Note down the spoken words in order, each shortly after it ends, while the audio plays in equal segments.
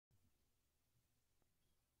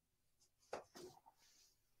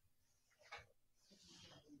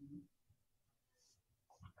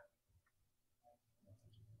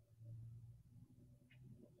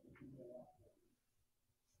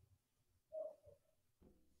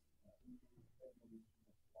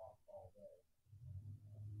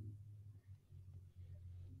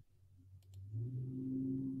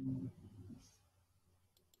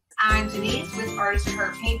I'm Denyse with Artist at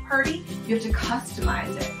Heart Paint Party. You have to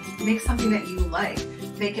customize it. Make something that you like.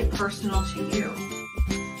 Make it personal to you.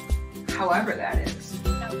 However that is.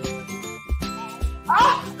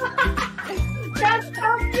 Oh! That's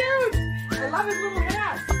so cute! I love his little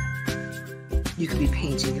hat. You could be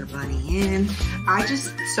painting your bunny in. I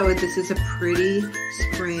just sewed this is a pretty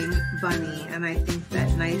spring bunny, and I think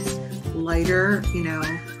that nice lighter,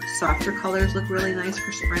 softer colors look really nice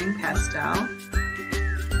for spring pastel.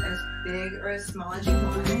 Big or as small as you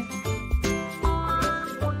want it.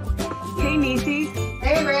 Hey, Nisi.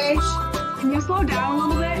 Hey, Rach. Can you slow down a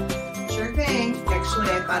little bit? Sure thing. Actually,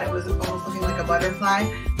 I thought it was almost looking like a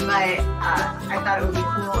butterfly, but I thought it would be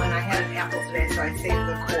cool, and I had an apple today, so I saved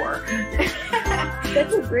the core.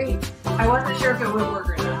 That's great. I wasn't sure if it would work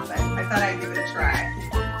or not, but I thought I'd give it a try.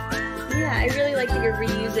 Yeah, I really like that you're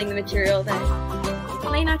reusing the material that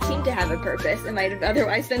might not seem to have a purpose. It might have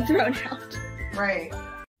otherwise been thrown out. Right.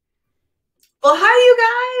 Well, hi, you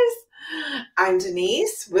guys. I'm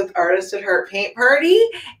Denyse with Artist at Heart Paint Party,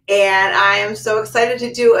 and I am so excited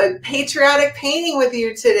to do a patriotic painting with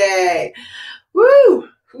you today. Woo!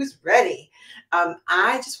 Who's ready?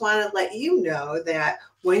 I just want to let you know that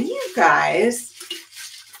when you guys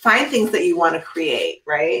find things that you want to create,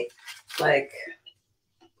 right? Like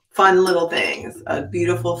fun little things, a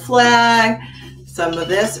beautiful flag, some of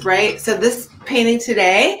this, right? So this painting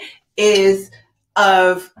today is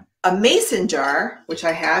of a mason jar, which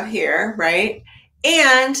I have here, right?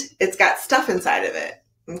 And it's got stuff inside of it,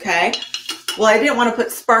 okay? Well, I didn't want to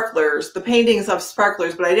put sparklers. The paintings have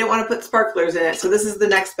sparklers, but I didn't want to put sparklers in it. So this is the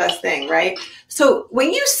next best thing, right? So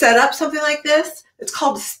when you set up something like this, it's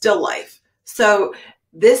called still life. So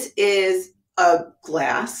this is a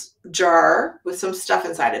glass jar with some stuff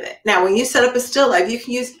inside of it. Now, when you set up a still life, you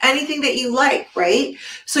can use anything that you like, right?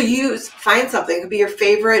 So find something. It could be your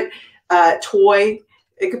favorite toy.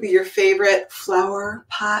 It could be your favorite flower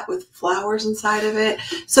pot with flowers inside of it.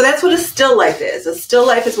 So that's what a still life is. A still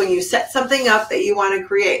life is when you set something up that you want to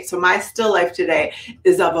create. So my still life today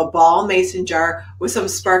is of a ball mason jar with some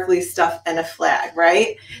sparkly stuff and a flag,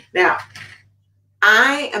 right? Now,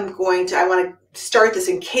 I want to start this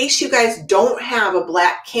in case you guys don't have a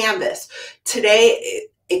black canvas. Today,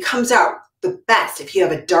 it comes out the best if you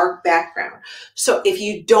have a dark background. So if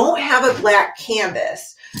you don't have a black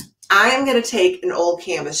canvas, I'm going to take an old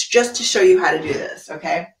canvas just to show you how to do this,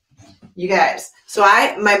 okay? You guys, so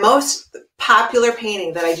my most popular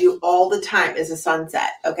painting that I do all the time is a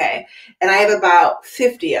sunset, okay? And I have about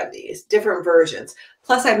 50 of these, different versions.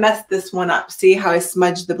 Plus I messed this one up. See how I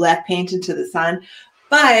smudged the black paint into the sun?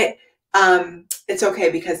 But it's okay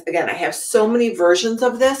because, again, I have so many versions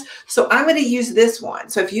of this. So I'm going to use this one.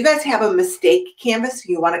 So if you guys have a mistake canvas,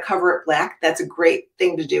 you want to cover it black, that's a great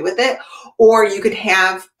thing to do with it. Or you could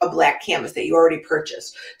have a black canvas that you already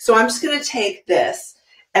purchased. So I'm just going to take this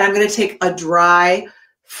and I'm going to take a dry,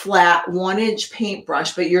 flat 1-inch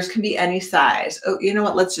paintbrush, but yours can be any size. Oh, you know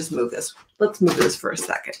what? Let's just move this. Let's move this for a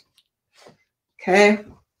second. Okay.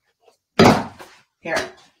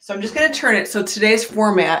 Here. So I'm just going to turn it. So today's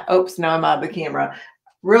format, oops, now I'm out of the camera.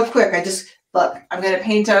 Real quick, I'm going to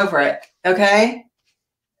paint over it, okay?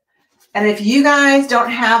 And if you guys don't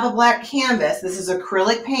have a black canvas, this is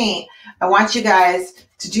acrylic paint. I want you guys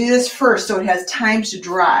to do this first so it has time to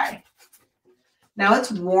dry. Now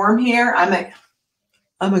it's warm here.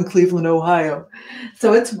 I'm in Cleveland, Ohio.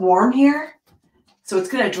 So it's warm here. So it's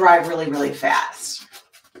going to dry really, really fast.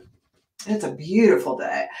 It's a beautiful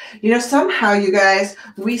day. Somehow, you guys,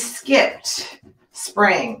 we skipped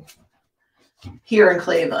spring here in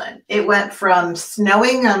Cleveland. It went from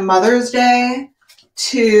snowing on Mother's Day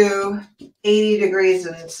to 80 degrees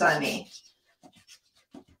and sunny.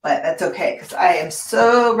 But that's okay because I am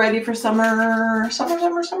so ready for summer.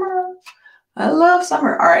 Summer. I love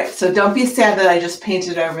summer. All right, so don't be sad that I just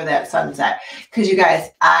painted over that sunset because, you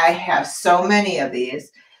guys, I have so many of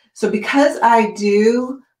these. So because I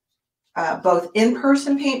do both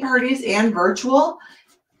in-person paint parties and virtual,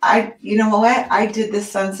 you know what? I did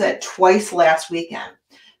this sunset twice last weekend.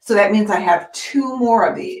 So that means I have 2 more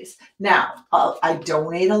of these. Now, I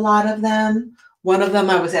donate a lot of them. One of them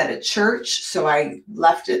I was at a church, so I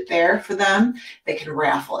left it there for them. They could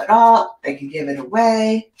raffle it off. They could give it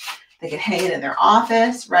away. They could hang it in their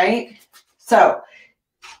office, right? So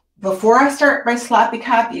before I start my sloppy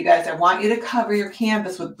copy, you guys, I want you to cover your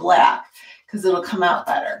canvas with black because it'll come out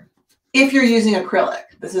better. If you're using acrylic,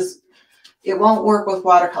 it won't work with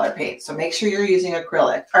watercolor paint. So make sure you're using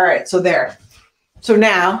acrylic. All right, so there. So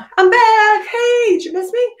now I'm back. Hey, did you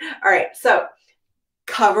miss me? All right, so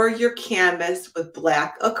cover your canvas with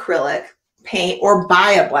black acrylic paint or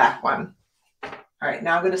buy a black one. All right,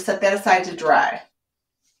 now I'm going to set that aside to dry.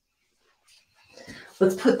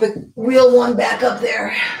 Let's put the real one back up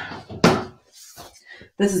there.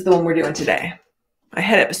 This is the one we're doing today. I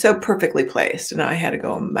had it so perfectly placed, and now I had to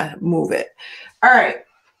go and move it. All right.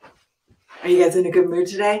 Are you guys in a good mood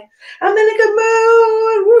today? I'm in a good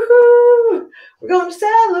mood. Woohoo! We're going to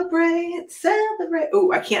celebrate, celebrate.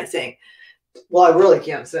 Oh, I can't sing. Well, I really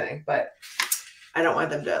can't sing, but I don't want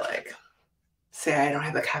them to like say I don't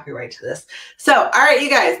have a copyright to this. So, all right, you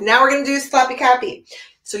guys, now we're going to do sloppy copy.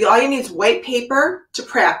 So all you need is white paper to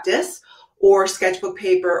practice, or sketchbook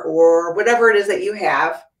paper, or whatever it is that you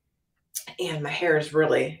have. And my hair is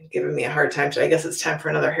really giving me a hard time, so I guess it's time for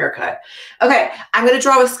another haircut. Okay, I'm going to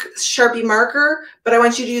draw with Sharpie marker, but I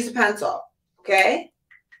want you to use a pencil, okay?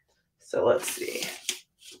 So let's see.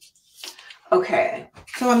 Okay,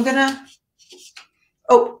 so I'm going to,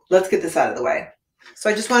 let's get this out of the way. So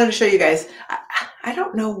I just wanted to show you guys, I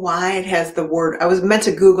don't know why it has the word, I was meant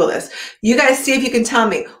to Google this. You guys see if you can tell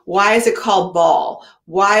me, why is it called ball?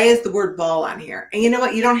 Why is the word ball on here? And you know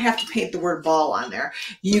what? You don't have to paint the word ball on there.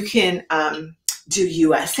 You can do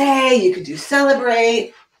USA, you can do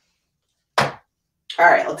celebrate. All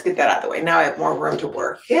right, let's get that out of the way. Now I have more room to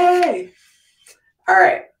work. Yay. All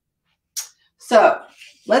right. So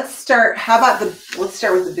let's start, let's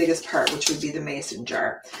start with the biggest part, which would be the mason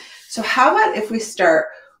jar. So how about if we start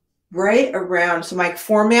right around, so my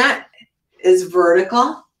format is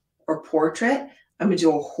vertical or portrait. I'm going to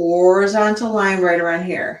do a horizontal line right around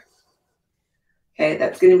here. Okay,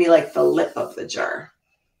 that's going to be like the lip of the jar.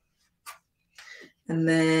 And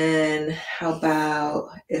then how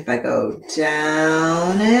about if I go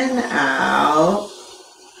down and out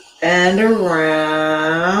and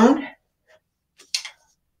around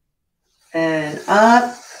and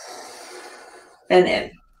up and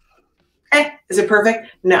in. Is it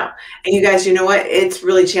perfect? No. And you guys, you know what? It's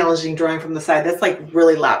really challenging drawing from the side. That's like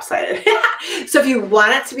really lopsided. So if you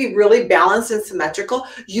want it to be really balanced and symmetrical,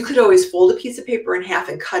 you could always fold a piece of paper in half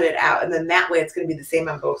and cut it out. And then that way it's going to be the same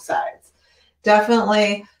on both sides.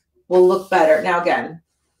 Definitely will look better. Now again,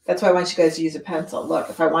 that's why I want you guys to use a pencil. Look,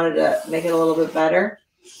 if I wanted to make it a little bit better,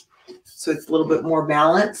 so it's a little bit more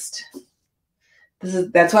balanced,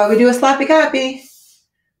 that's why we do a sloppy copy.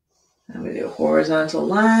 I'm going to do a horizontal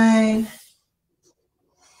line.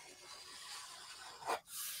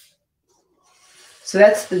 So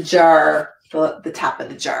that's the jar, the top of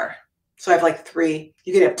the jar. So I have like 3.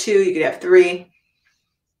 You could have 2, you could have 3.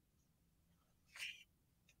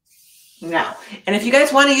 Now, and if you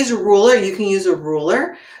guys want to use a ruler, you can use a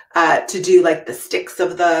ruler to do like the sticks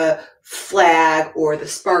of the flag or the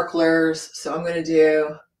sparklers. So I'm going to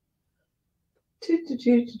do,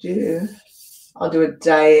 I'll do a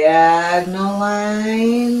diagonal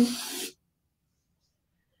line.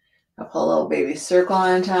 I'll pull a little baby circle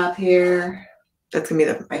on top here. That's going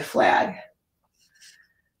to be my flag.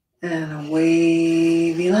 And a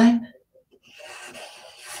wavy line.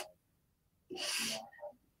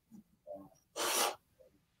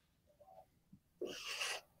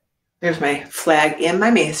 There's my flag in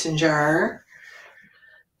my mason jar.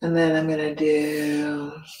 And then I'm going to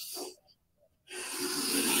do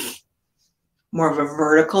more of a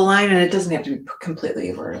vertical line, and it doesn't have to be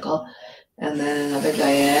completely vertical. And then another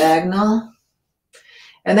diagonal.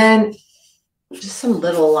 And then just some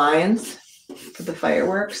little lines for the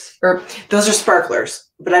fireworks. Or those are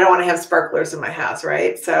sparklers, but I don't want to have sparklers in my house,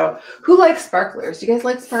 right? So who likes sparklers? Do you guys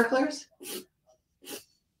like sparklers?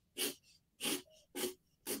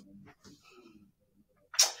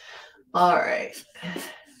 All right.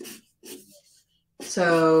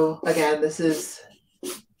 So again, this is,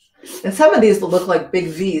 and some of these look like big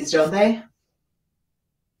V's, don't they?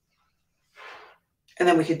 And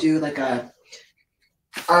then we could do like a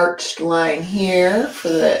arched line here for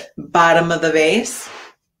the bottom of the vase.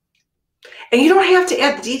 And you don't have to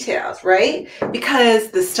add the details, right?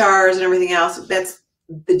 Because the stars and everything else, that's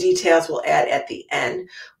the details we'll add at the end.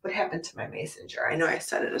 What happened to my mason jar? I know I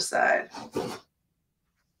set it aside.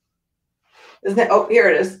 Isn't it? Oh, here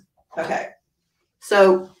it is. Okay.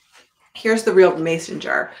 So here's the real mason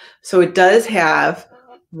jar. So it does have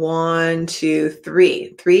 1, 2,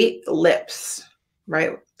 3 lips,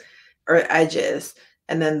 right? Or edges.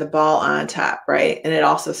 And then the ball on top, right? And it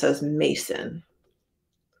also says mason.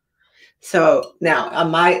 So now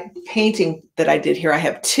on my painting that I did here, I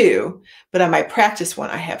have 2, but on my practice one,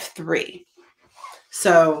 I have 3.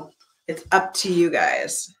 So it's up to you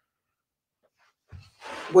guys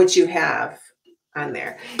what you have on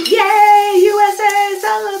there. Yay, USA,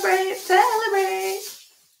 celebrate, celebrate.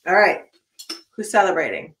 All right, who's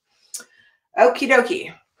celebrating? Okie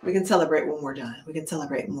dokie. We can celebrate when we're done. We can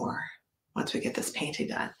celebrate more once we get this painting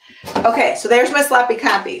done. Okay, so there's my sloppy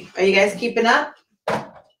copy. Are you guys keeping up?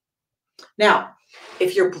 Now,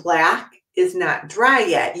 if your black is not dry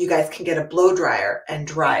yet, you guys can get a blow dryer and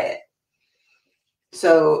dry it.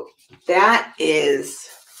 So that is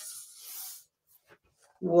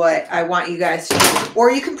what I want you guys to do. Or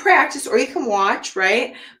you can practice, or you can watch,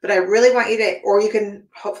 right? But I really want you to, or you can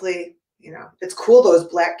hopefully, you know, it's cool, those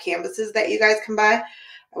black canvases that you guys can buy.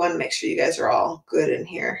 I want to make sure you guys are all good in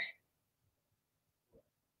here.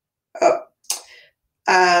 Oh,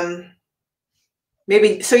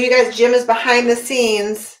 maybe, so you guys, Jim is behind the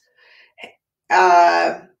scenes,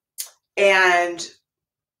 and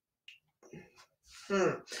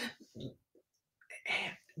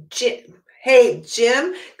hey,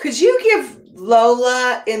 Jim, could you give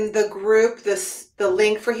Lola in the group the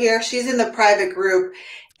link for here? She's in the private group,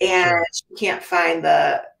 and sure, she can't find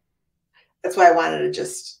that's why I wanted to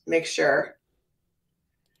just make sure.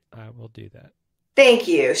 I will do that. Thank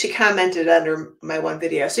you. She commented under my one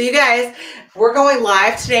video. So you guys, we're going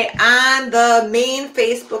live today on the main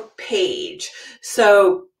Facebook page.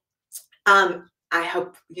 So I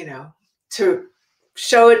hope, you know, to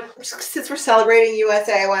show it, since we're celebrating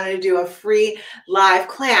USA, I wanted to do a free live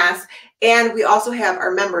class. And we also have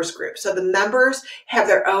our members group. So the members have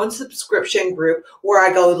their own subscription group where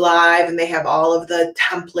I go live, and they have all of the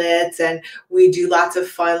templates, and we do lots of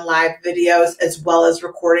fun live videos as well as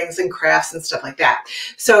recordings and crafts and stuff like that.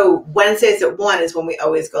 So Wednesdays at 1 is when we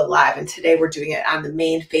always go live. And today we're doing it on the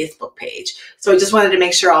main Facebook page. So I just wanted to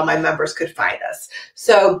make sure all my members could find us.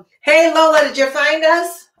 So, hey, Lola, did you find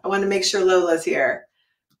us? I want to make sure Lola's here.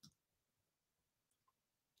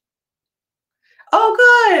 Oh,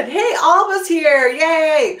 good. Hey, Alba's here.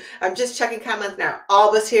 Yay. I'm just checking comments now.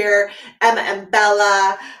 Alba's here. Emma and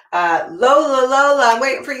Bella. Lola. I'm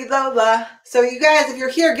waiting for you, Lola. So you guys, if you're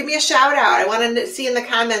here, give me a shout out. I want to see in the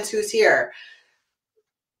comments who's here.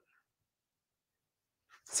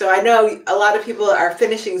 So I know a lot of people are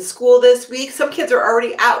finishing school this week. Some kids are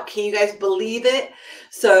already out. Can you guys believe it?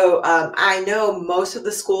 So I know most of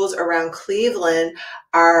the schools around Cleveland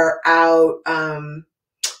are out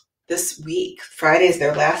this week. Friday is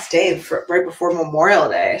their last day, right before Memorial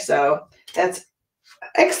Day. So that's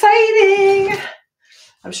exciting.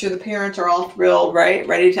 I'm sure the parents are all thrilled, right?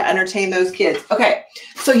 Ready to entertain those kids. Okay,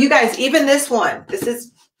 so you guys, even this one, this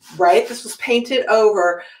is, right? This was painted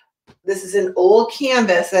over. This is an old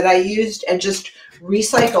canvas that I used and just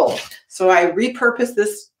recycled. So I repurposed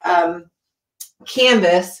this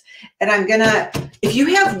canvas, and I'm gonna, if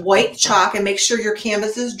you have white chalk, and make sure your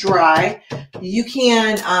canvas is dry, you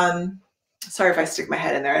can, sorry if I stick my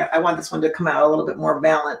head in there. I want this one to come out a little bit more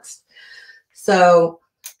balanced. So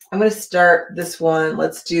I'm going to start this one.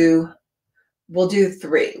 We'll do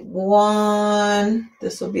 3. 1,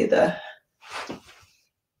 this will be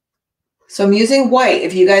so I'm using white.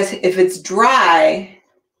 If you guys, if it's dry,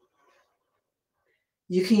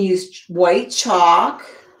 you can use white chalk.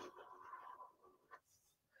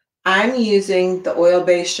 I'm using the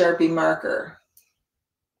oil-based Sharpie marker.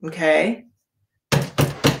 Okay.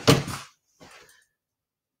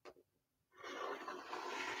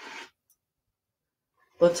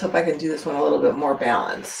 Let's hope I can do this one a little bit more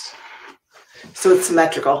balanced. So it's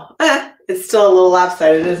symmetrical. It's still a little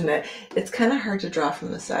lopsided, isn't it? It's kind of hard to draw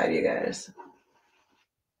from the side, you guys.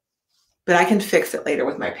 But I can fix it later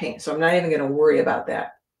with my paint, so I'm not even going to worry about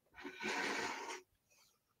that.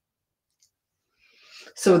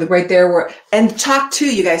 So right there, and chalk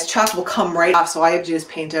too, you guys, chalk will come right off, so all I have to do is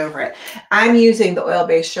paint over it. I'm using the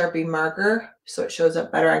oil-based Sharpie marker, so it shows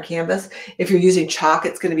up better on canvas. If you're using chalk,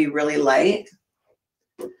 it's going to be really light.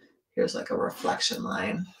 Here's like a reflection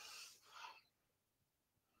line.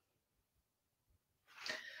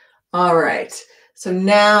 All right, so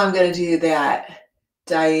now I'm going to do that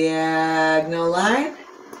diagonal line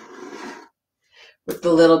with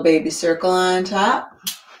the little baby circle on top.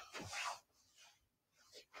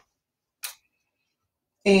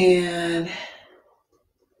 And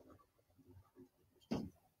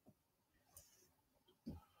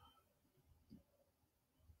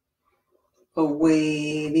a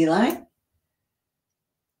wavy line.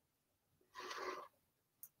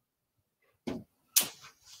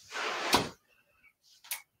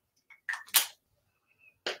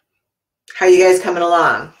 How are you guys coming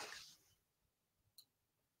along?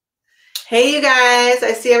 Hey, you guys,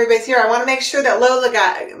 I see everybody's here. I want to make sure that Lola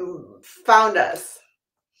found us.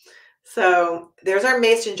 So there's our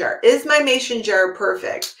mason jar. Is my mason jar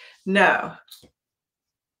perfect? No.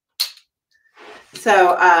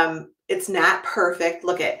 So it's not perfect.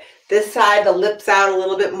 Look at this side, the lip's out a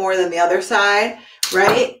little bit more than the other side,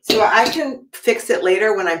 right? So I can fix it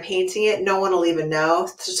later when I'm painting it. No one will even know.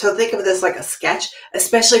 So think of this like a sketch,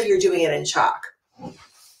 especially if you're doing it in chalk.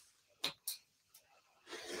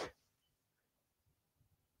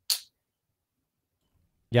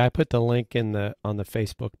 Yeah, I put the link in on the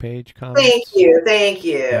Facebook page comments. Thank you. Thank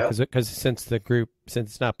you. Yeah, because since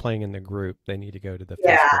it's not playing in the group, they need to go to the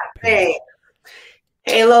Yeah, Facebook page. thanks.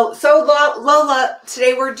 Hey, Lola,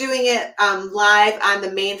 today we're doing it live on the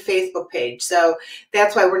main Facebook page. So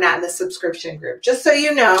that's why we're not in the subscription group. Just so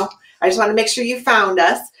you know, I just want to make sure you found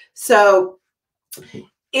us. So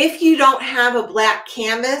if you don't have a black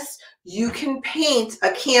canvas, you can paint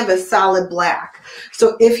a canvas solid black.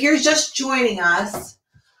 So if you're just joining us,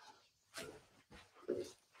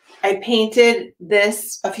 I painted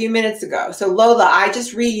this a few minutes ago. So Lola, I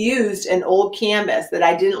just reused an old canvas that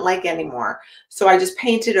I didn't like anymore. So I just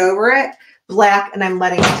painted over it black and I'm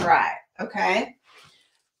letting it dry, okay?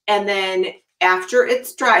 And then after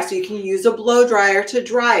it's dry, so you can use a blow dryer to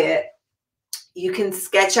dry it, you can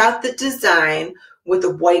sketch out the design with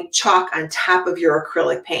a white chalk on top of your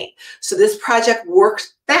acrylic paint. So this project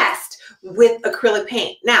works best with acrylic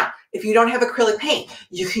paint. Now, if you don't have acrylic paint,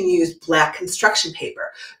 you can use black construction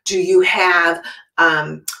paper. Do you have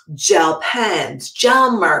gel pens,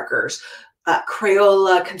 gel markers,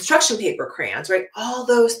 Crayola construction paper crayons, right? All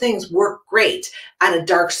those things work great on a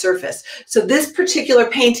dark surface. So this particular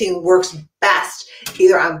painting works best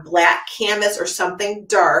either on black canvas or something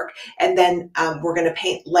dark, and then we're going to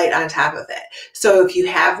paint light on top of it. So if you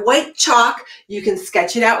have white chalk, you can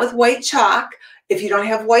sketch it out with white chalk. If you don't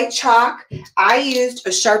have white chalk, I used a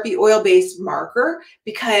Sharpie oil-based marker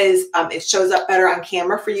because it shows up better on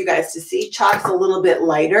camera for you guys to see. Chalk's a little bit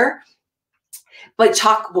lighter, but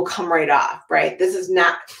chalk will come right off, right? This is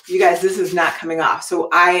not, you guys, this is not coming off. So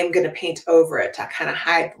I am going to paint over it to kind of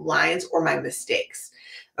hide the lines or my mistakes.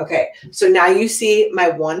 Okay, so now you see my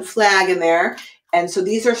one flag in there. And so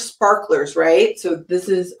these are sparklers, right? So this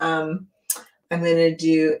is, I'm going to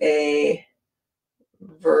do a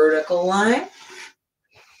vertical line.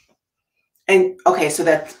 And okay, so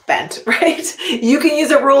that's bent, right? You can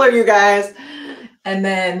use a ruler, you guys. And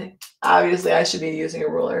then obviously I should be using a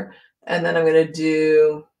ruler. And then I'm going to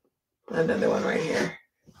do another one right here.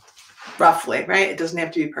 Roughly, right? It doesn't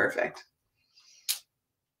have to be perfect.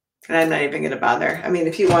 And I'm not even going to bother. I mean,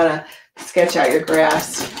 if you want to sketch out your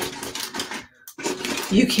grass,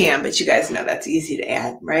 you can, but you guys know that's easy to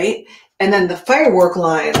add, right? And then the firework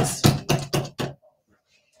lines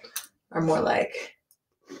are more like,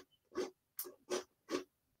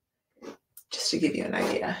 just to give you an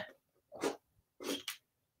idea.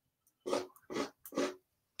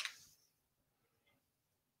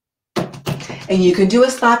 And you can do a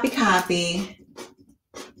sloppy copy.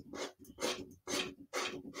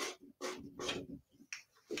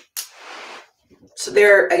 So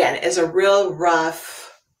there, again, is a real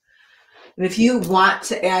rough. And if you want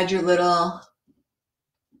to add your little,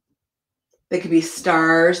 they could be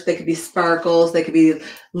stars, they could be sparkles, they could be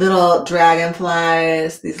little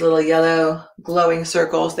dragonflies, these little yellow glowing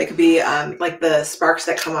circles. They could be like the sparks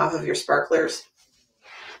that come off of your sparklers.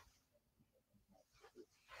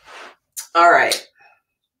 All right.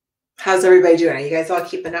 How's everybody doing? Are you guys all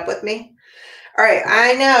keeping up with me? All right.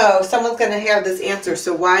 I know someone's going to have this answer.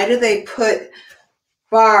 So why do they put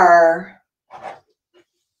bar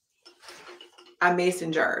on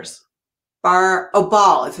mason jars? Bar, oh,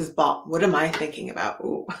 ball. It says ball. What am I thinking about?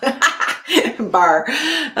 Ooh. Bar.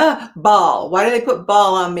 Ball. Why do they put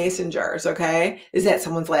ball on mason jars? Okay. Is that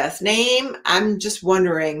someone's last name? I'm just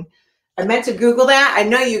wondering. I meant to Google that. I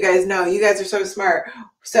know you guys know. You guys are so smart.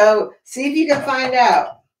 So see if you can find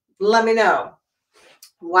out. Let me know.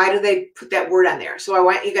 Why do they put that word on there? So I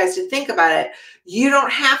want you guys to think about it. You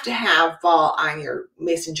don't have to have ball on your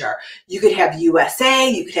mason jar. You could have USA,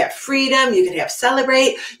 you could have freedom, you could have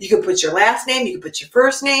celebrate, you could put your last name, you could put your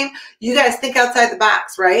first name. You guys think outside the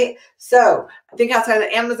box, right? So think outside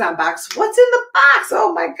the Amazon box. What's in the box?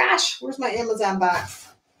 Oh my gosh, where's my Amazon box?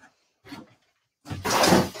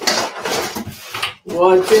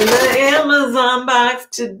 What's in the Amazon box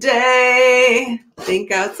today?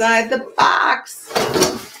 Think outside the box.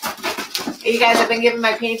 Hey, you guys, I've been giving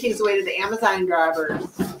my paintings away to the Amazon drivers.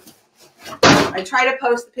 I try to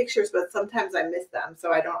post the pictures, but sometimes I miss them,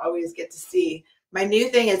 so I don't always get to see. My new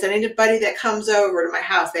thing is anybody that comes over to my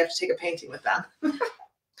house, they have to take a painting with them.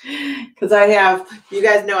 Because I have, you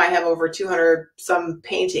guys know I have over 200 some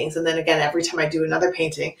paintings. And then again, every time I do another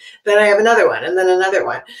painting, then I have another one and then another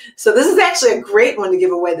one. So this is actually a great one to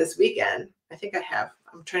give away this weekend. I think I have.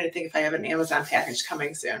 I'm trying to think if I have an Amazon package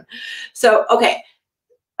coming soon. So, okay.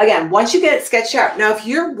 Again, once you get it sketched out. Now, if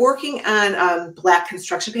you're working on black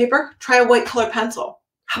construction paper, try a white color pencil.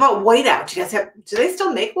 How about whiteout? Do they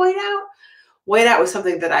still make whiteout? Whiteout was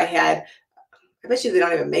something that I had. I bet you they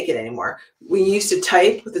don't even make it anymore. We used to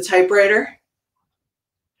type with the typewriter.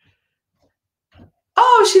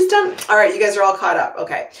 Oh, she's done. All right, you guys are all caught up.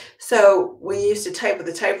 Okay. So when you used to type with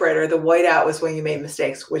the typewriter, the whiteout was when you made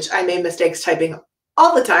mistakes, which I made mistakes typing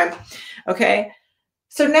all the time. Okay.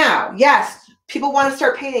 So now, yes, people want to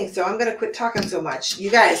start painting, so I'm going to quit talking so much. You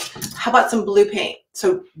guys, how about some blue paint?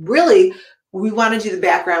 So really, we want to do the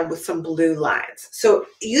background with some blue lines. So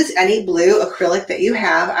use any blue acrylic that you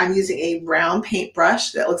have. I'm using a round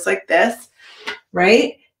paintbrush that looks like this,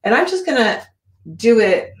 right? And I'm just going to do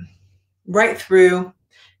it right through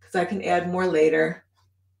because I can add more later.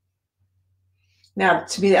 Now,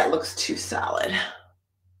 to me, that looks too solid.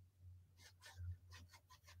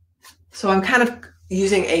 So I'm kind of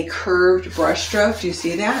using a curved brush stroke. Do you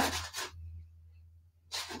see that?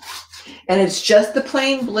 And it's just the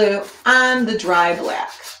plain blue on the dry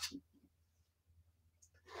black.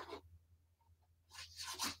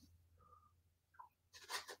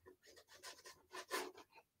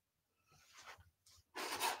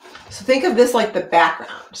 So think of this like the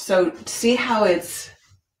background. So see how it's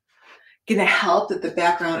going to help that the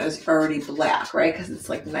background is already black, right? Because it's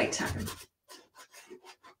like nighttime.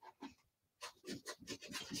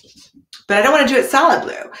 But I don't want to do it solid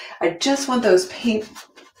blue. I just want those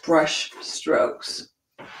paintbrush strokes.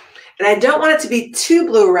 And I don't want it to be too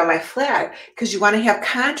blue around my flag because you want to have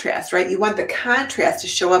contrast, right? You want the contrast to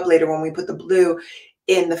show up later when we put the blue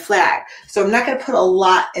in the flag. So I'm not going to put a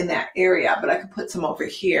lot in that area, but I can put some over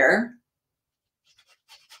here.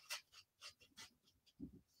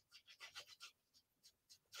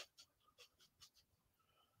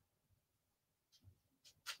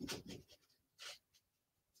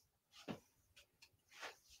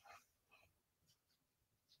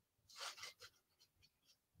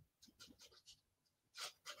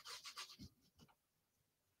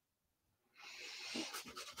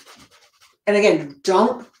 And again,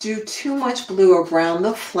 don't do too much blue around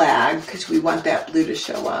the flag because we want that blue to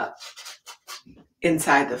show up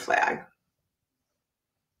inside the flag.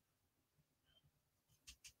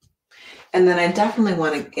 And then I definitely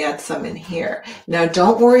want to add some in here. Now,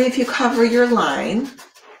 don't worry if you cover your line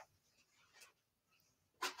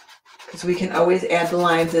because we can always add the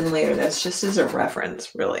lines in later. That's just as a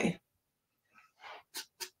reference, really.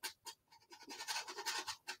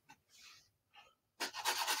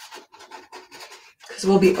 Because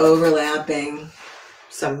we'll be overlapping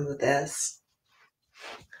some of this.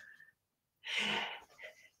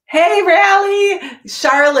 Hey, Rally,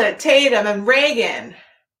 Charlotte, Tatum, and Reagan.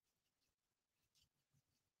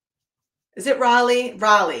 Is it Raleigh?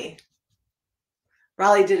 Raleigh.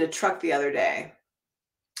 Raleigh did a truck the other day.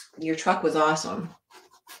 Your truck was awesome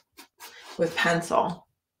with pencil.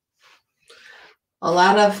 A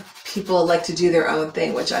lot of people like to do their own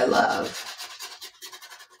thing, which I love.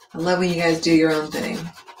 I love when you guys do your own thing.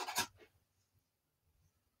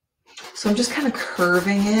 So I'm just kind of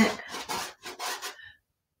curving it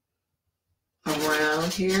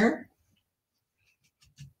around here.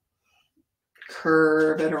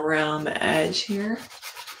 Curve it around the edge here.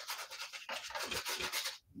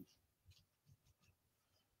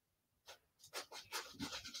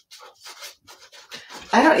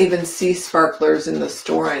 I don't even see sparklers in the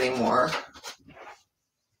store anymore.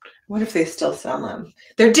 What if they still sell them?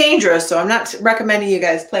 They're dangerous, so I'm not recommending you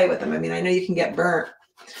guys play with them. I mean, I know you can get burnt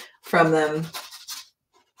from them.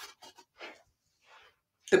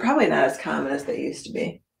 They're probably not as common as they used to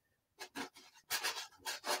be.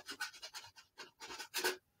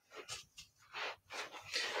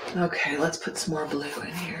 Okay, let's put some more blue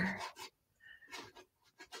in here.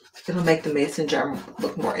 It'll make the mason jar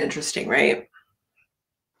look more interesting, right?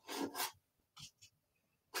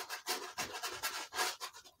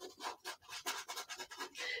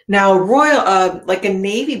 Now, royal, like a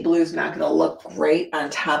navy blue is not going to look great on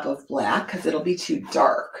top of black because it'll be too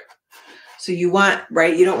dark. So you want,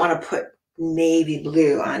 right, you don't want to put navy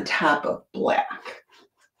blue on top of black.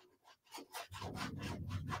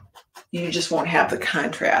 You just won't have the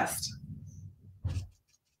contrast.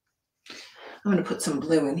 I'm going to put some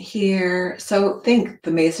blue in here. So think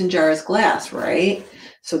the mason jar is glass, right?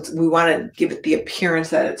 So we want to give it the appearance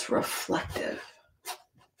that it's reflective.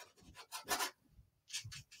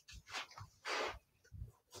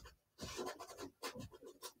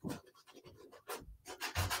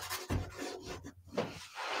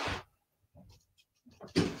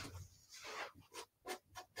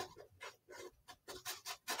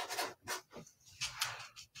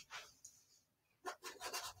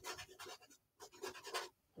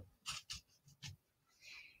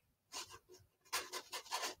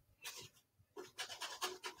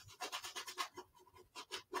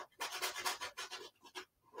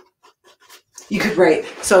 You could write,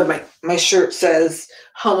 so my shirt says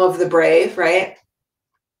home of the brave, right?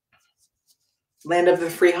 Land of the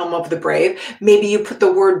free, home of the brave. Maybe you put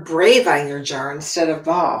the word brave on your jar instead of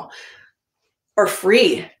ball or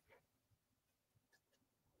free.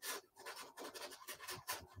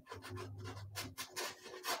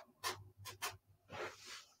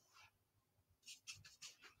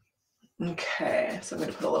 Okay, so I'm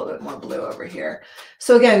going to put a little bit more blue over here.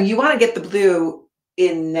 So again, you want to get the blue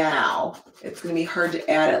in now. It's going to be hard to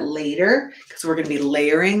add it later because we're going to be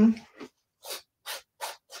layering.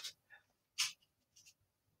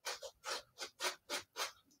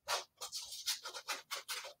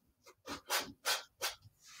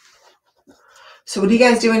 So what are you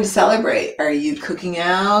guys doing to celebrate? Are you cooking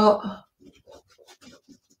out?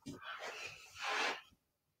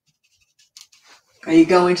 Are you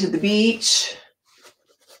going to the beach?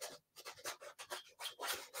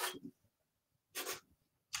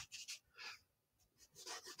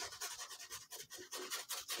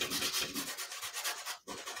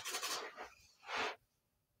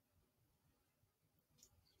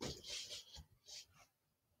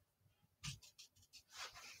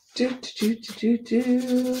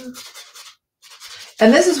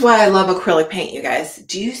 And this is why I love acrylic paint, you guys.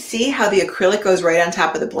 Do you see how the acrylic goes right on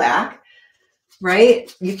top of the black?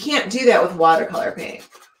 Right? You can't do that with watercolor paint.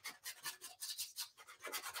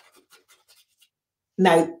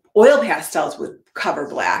 Now, oil pastels would cover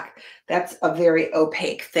black. That's a very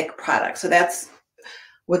opaque, thick product. So that's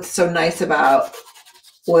what's so nice about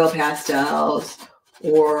oil pastels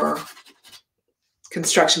or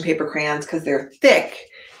construction paper crayons, because they're thick,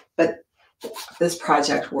 but this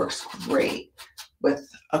project works great with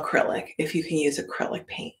acrylic if you can use acrylic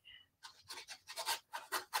paint.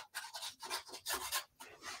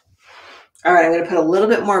 All right, I'm going to put a little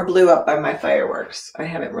bit more blue up by my fireworks. I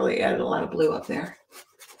haven't really added a lot of blue up there.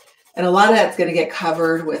 And a lot of that's going to get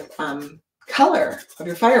covered with color of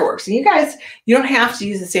your fireworks. And you guys, you don't have to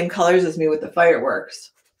use the same colors as me with the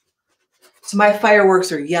fireworks. So my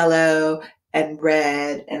fireworks are yellow and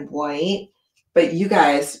red and white. But you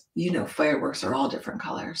guys, you know, fireworks are all different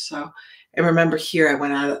colors. So, and remember here, I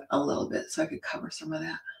went out a little bit so I could cover some of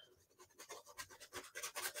that.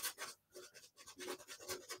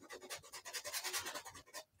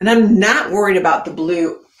 And I'm not worried about the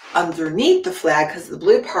blue underneath the flag because the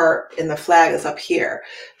blue part in the flag is up here.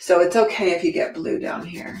 So it's okay if you get blue down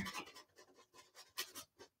here.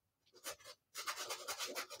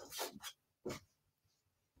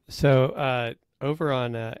 So over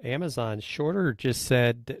on Amazon, Shorter just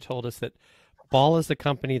told us that Ball is the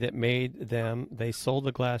company that made them. They sold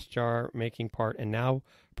the glass jar making part and now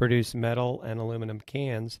produce metal and aluminum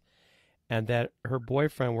cans, and that her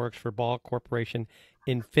boyfriend works for Ball Corporation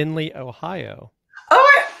in Findlay, Ohio.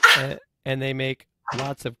 Oh, and they make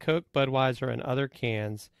lots of Coke, Budweiser, and other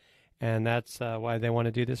cans, and that's why they want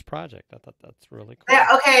to do this project. I thought that's really cool. Yeah,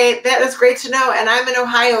 okay, that is great to know, and I'm in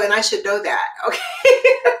Ohio, and I should know that, okay?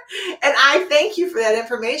 And I thank you for that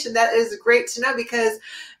information. That is great to know because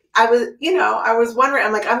I was wondering,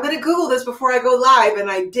 I'm like, I'm going to Google this before I go live,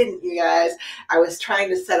 and I didn't, you guys. I was trying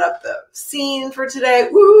to set up the scene for today.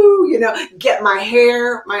 Woo, get my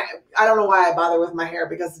hair. I don't know why I bother with my hair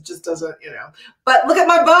because it just doesn't, But look at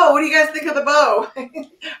my bow. What do you guys think of the bow?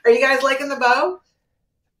 Are you guys liking the bow?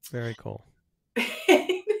 Very cool.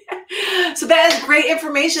 So that is great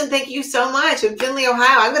information. Thank you so much. In Findlay,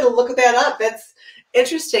 Ohio, I'm going to look that up. That's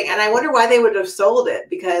interesting. And I wonder why they would have sold it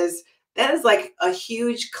because that is like a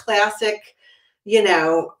huge classic,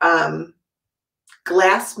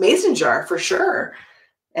 glass mason jar for sure.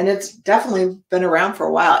 And it's definitely been around for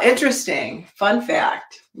a while. Interesting. Fun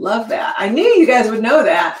fact. Love that. I knew you guys would know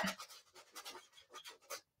that.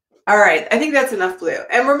 All right. I think that's enough blue.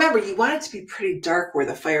 And remember, you want it to be pretty dark where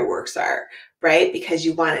the fireworks are, right? Because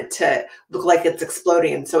you want it to look like it's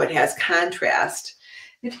exploding. And so it has contrast.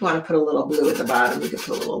 If you want to put a little blue at the bottom, you can put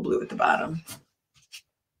a little blue at the bottom.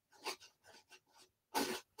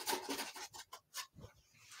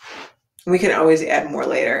 We can always add more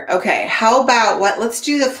later. Okay, how about let's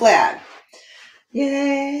do the flag.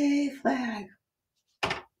 Yay, flag.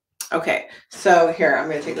 Okay, so here, I'm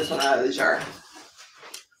gonna take this one out of the jar.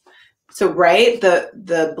 So right,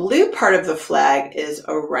 the blue part of the flag is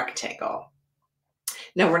a rectangle.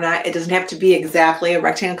 Now it doesn't have to be exactly a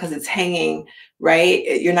rectangle because it's hanging,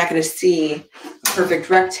 right? You're not gonna see a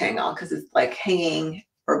perfect rectangle because it's like hanging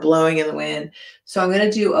or blowing in the wind. So I'm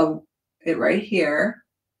gonna do it right here.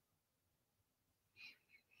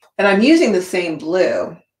 And I'm using the same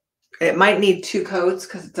blue. It might need 2 coats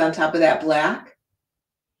because it's on top of that black.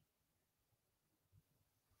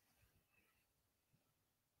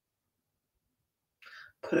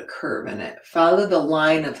 put a curve in it. Follow the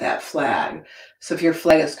line of that flag. So if your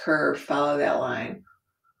flag is curved, follow that line.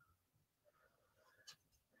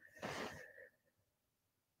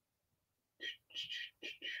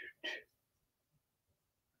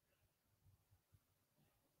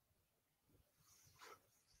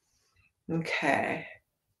 Okay.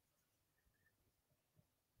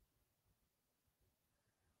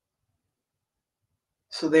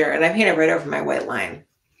 So there, and I painted right over my white line.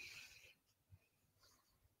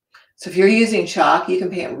 So if you're using chalk, you can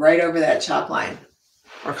paint right over that chalk line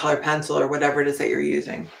or color pencil or whatever it is that you're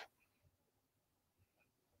using.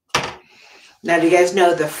 Now, do you guys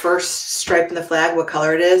know the first stripe in the flag, what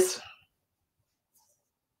color it is?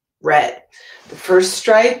 Red. The first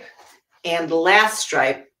stripe and the last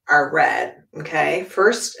stripe are red, okay?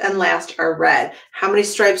 First and last are red. How many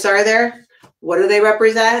stripes are there? What do they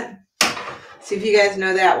represent? See if you guys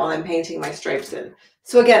know that while I'm painting my stripes in.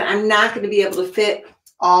 So again, I'm not going to be able to fit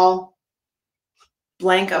all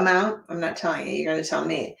blank amount. I'm not telling you, you're going to tell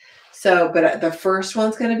me. So, but the first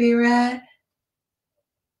one's going to be red.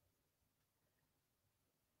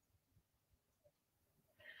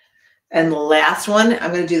 And the last one,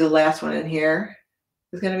 I'm going to do the last one in here,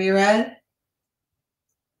 is going to be red.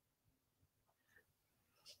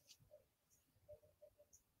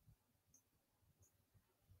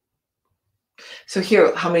 So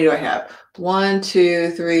here, how many do I have? 1,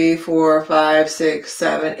 2, 3, 4, 5, 6,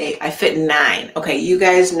 7, 8. I fit 9. Okay, you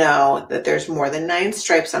guys know that there's more than 9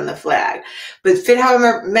 stripes on the flag, but fit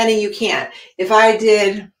however many you can. If I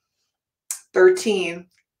did 13,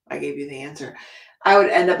 I gave you the answer, I would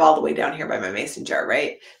end up all the way down here by my mason jar,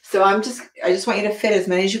 right? So I just want you to fit as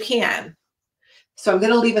many as you can. So I'm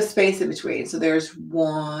going to leave a space in between. So there's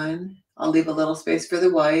 1. I'll leave a little space for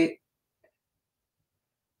the white.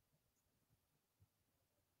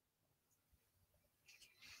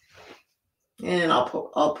 And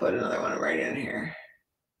I'll put another one right in here.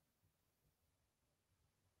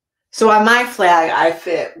 So on my flag, I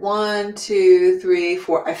fit 1, 2, 3,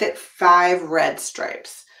 4. I fit 5 red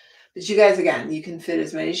stripes. But you guys, again, you can fit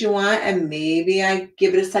as many as you want, and maybe I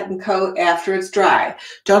give it a second coat after it's dry.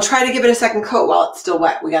 Don't try to give it a second coat while it's still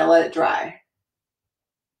wet. We got to let it dry.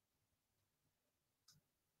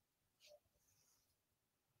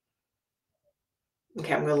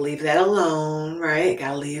 Okay, I'm going to leave that alone, right?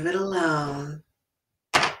 Got to leave it alone.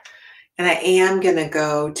 And I am going to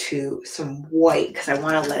go to some white because I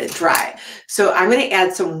want to let it dry. So I'm going to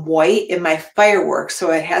add some white in my fireworks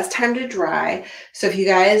so it has time to dry. So if you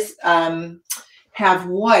guys have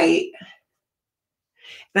white,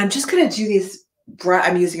 and I'm just going to do these,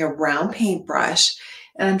 I'm using a round paintbrush,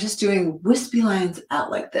 and I'm just doing wispy lines out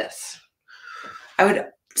like this. I would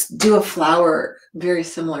do a flower very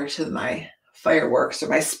similar to my fireworks or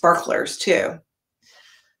my sparklers too.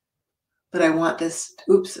 But I want this,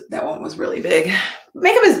 oops, that one was really big.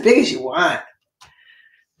 Make them as big as you want.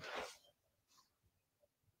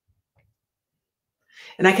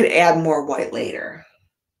 And I could add more white later.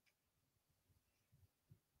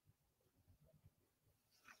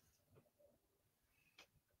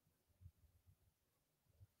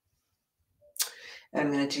 And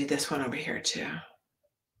I'm going to do this one over here too.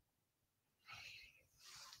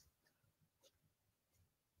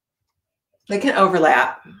 They can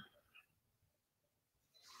overlap.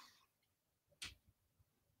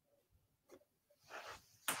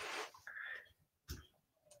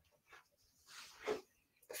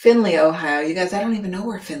 Findlay, Ohio. You guys, I don't even know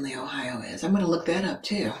where Findlay, Ohio is. I'm going to look that up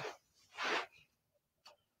too.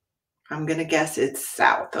 I'm going to guess it's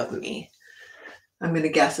south of me. I'm going to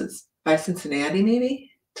guess it's by Cincinnati,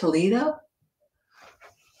 maybe? Toledo?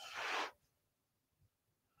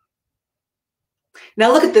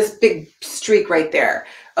 Now look at this big streak right there.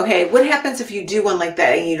 Okay, what happens if you do one like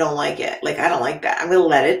that and you don't like it? Like, I don't like that. I'm going to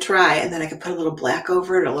let it dry, and then I can put a little black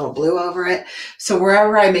over it, a little blue over it. So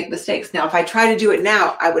wherever I make mistakes. Now, if I try to do it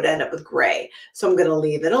now, I would end up with gray. So I'm going to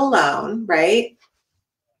leave it alone, right?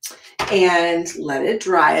 And let it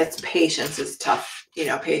dry. It's patience is tough. You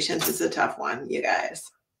know, patience is a tough one, you guys.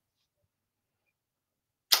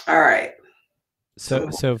 All right.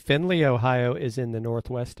 So Findlay, Ohio is in the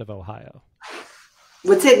northwest of Ohio.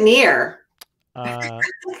 What's it near?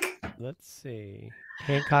 Let's see.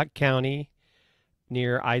 Hancock County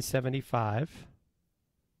near I-75.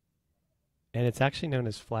 And it's actually known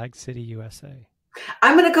as Flag City, USA.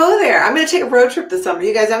 I'm going to go there. I'm going to take a road trip this summer.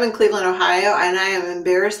 You guys, I'm in Cleveland, Ohio, and I am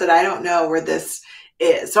embarrassed that I don't know where this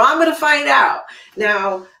is. So I'm going to find out.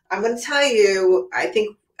 Now, I'm going to tell you, I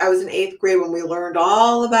think I was in 8th grade when we learned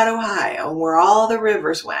all about Ohio and where all the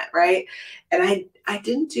rivers went, right? And I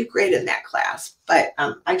didn't do great in that class, but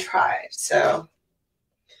I tried. So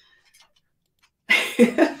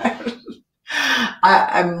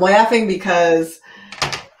I'm laughing because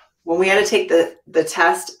when we had to take the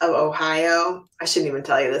test of Ohio, I shouldn't even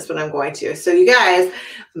tell you this, but I'm going to. So you guys,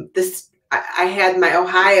 I had my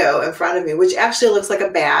Ohio in front of me, which actually looks like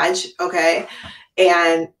a badge, okay?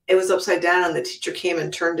 And it was upside down, and the teacher came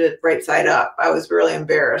and turned it right side up. I was really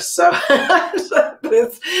embarrassed. So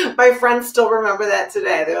my friends still remember that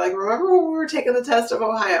today. They're like, remember when we were taking the test of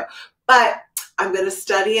Ohio? But I'm going to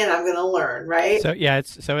study and I'm going to learn, right? So yeah,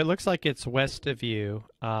 it looks like it's west of you,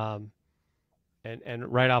 and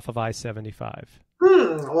right off of I-75.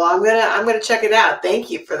 Well, I'm gonna check it out.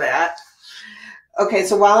 Thank you for that. Okay,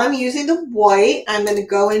 so while I'm using the white, I'm going to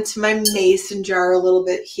go into my mason jar a little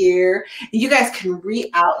bit here. You guys can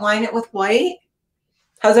re-outline it with white.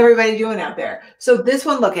 How's everybody doing out there? So this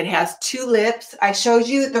one, look, it has 2 lips. I showed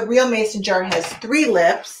you the real mason jar has 3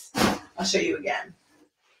 lips. I'll show you again.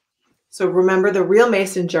 So remember, the real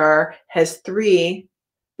mason jar has 3,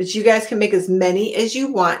 but you guys can make as many as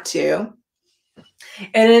you want to.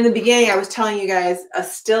 And in the beginning, I was telling you guys, a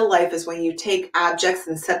still life is when you take objects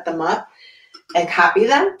and set them up and copy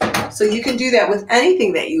them. So you can do that with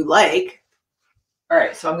anything that you like. All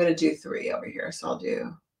right, so I'm going to do 3 over here. So I'll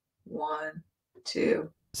do 1, 2,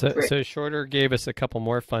 3. So Shorter gave us a couple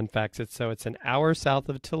more fun facts. It's an hour south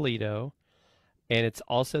of Toledo, and it's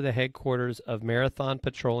also the headquarters of Marathon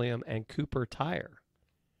Petroleum and Cooper Tire.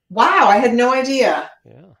 Wow, I had no idea.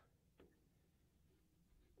 Yeah.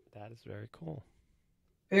 That is very cool.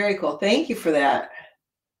 Very cool. Thank you for that.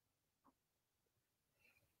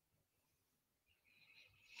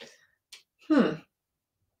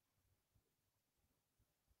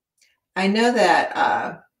 I know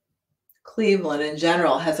that Cleveland in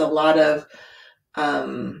general has a lot of,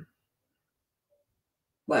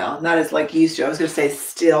 well, not as like used to. I was going to say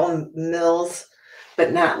steel mills,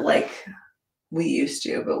 but not like we used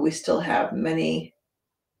to. But we still have many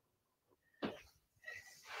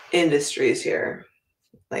industries here,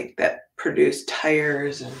 like that produce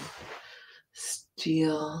tires and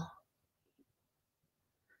steel.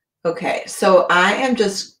 Okay, so I am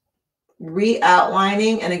just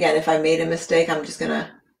re-outlining, and again, if I made a mistake, I'm just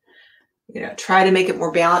gonna, try to make it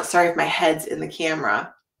more balanced. Sorry if my head's in the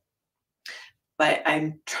camera, but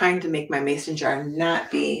I'm trying to make my mason jar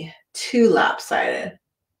not be too lopsided.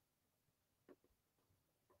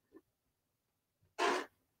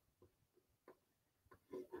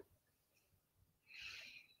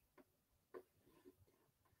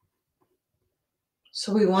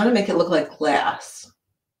 So we want to make it look like glass.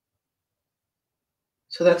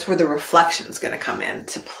 So that's where the reflection is going to come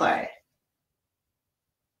into play.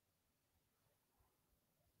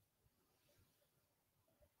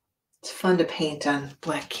 It's fun to paint on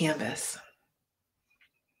black canvas.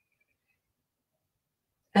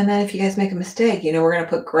 And then if you guys make a mistake, we're going to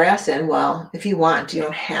put grass in. Well, if you want, you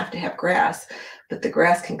don't have to have grass, but the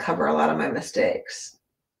grass can cover a lot of my mistakes.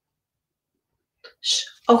 Shh.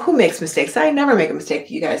 Oh, who makes mistakes? I never make a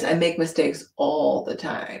mistake, you guys. I make mistakes all the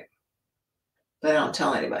time. But I don't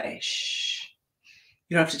tell anybody. Shh.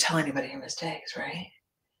 You don't have to tell anybody your mistakes, right?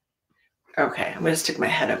 Okay, I'm going to stick my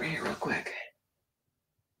head over here real quick.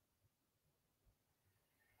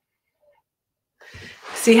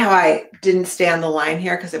 See how I didn't stay on the line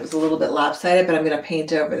here because it was a little bit lopsided, but I'm going to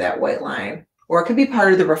paint over that white line. Or it could be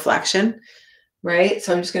part of the reflection, right?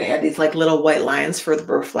 So I'm just going to add these like little white lines for the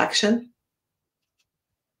reflection.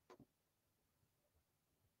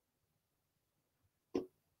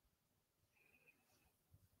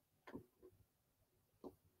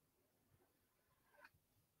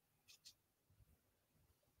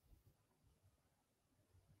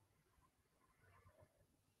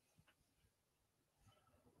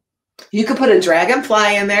 You could put a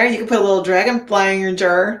dragonfly in there. You could put a little dragonfly in your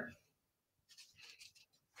jar.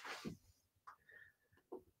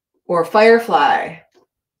 Or firefly.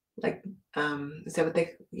 Like, is that what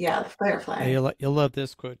they, yeah, the firefly. Yeah, you'll love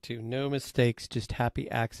this quote too. No mistakes, just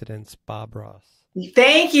happy accidents, Bob Ross.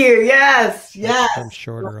 Thank you. Yes, yes. I'm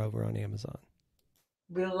Shorter over on Amazon.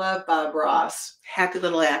 We love Bob Ross. Happy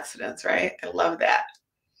little accidents, right? I love that.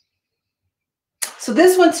 So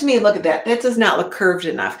this one to me, look at that. That does not look curved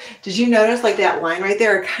enough. Did you notice like that line right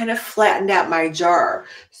there? It kind of flattened out my jar.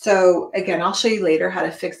 So again, I'll show you later how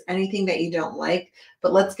to fix anything that you don't like,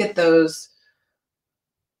 but let's get those.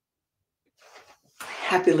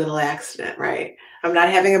 Happy little accident, right? I'm not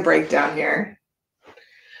having a breakdown here.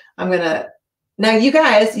 Now you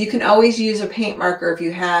guys, you can always use a paint marker if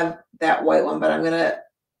you have that white one, but I'm gonna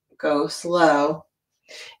go slow.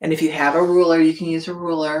 And if you have a ruler, you can use a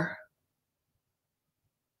ruler.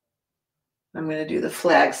 I'm going to do the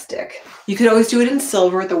flag stick. You could always do it in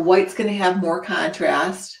silver. The white's going to have more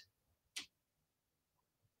contrast.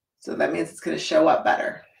 So that means it's going to show up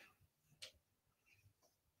better.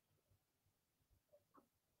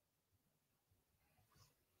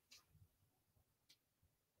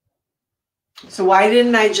 So why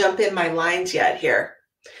didn't I jump in my lines yet here?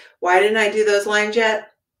 Why didn't I do those lines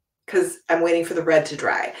yet? Because I'm waiting for the red to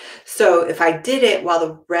dry. So if I did it while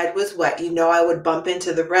the red was wet, you know I would bump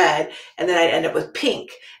into the red and then I'd end up with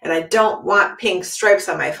pink. And I don't want pink stripes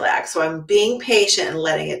on my flag. So I'm being patient and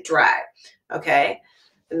letting it dry. Okay?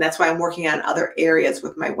 And that's why I'm working on other areas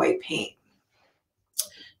with my white paint.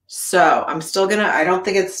 So I'm still gonna, I don't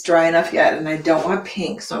think it's dry enough yet and I don't want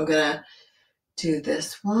pink. So I'm gonna do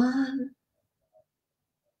this one.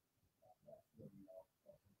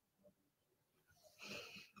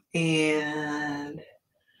 And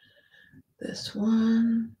this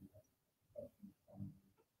one.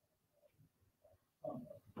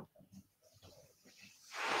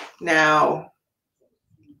 Now,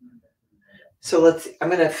 so I'm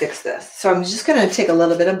going to fix this. So I'm just going to take a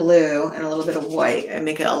little bit of blue and a little bit of white and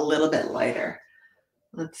make it a little bit lighter.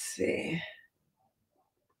 Let's see.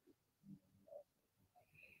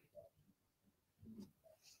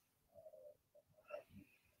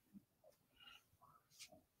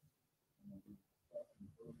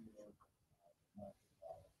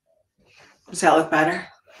 Does that look better?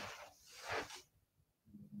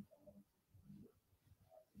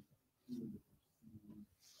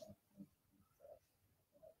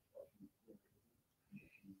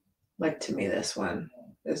 Like, to me, this one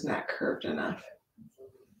is not curved enough.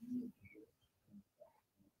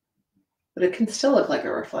 But it can still look like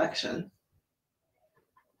a reflection.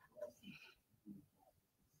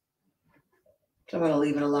 So I'm going to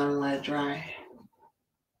leave it alone and let it dry.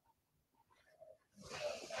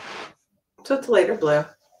 So it's a lighter blue.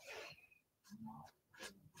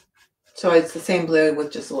 So it's the same blue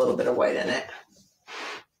with just a little bit of white in it.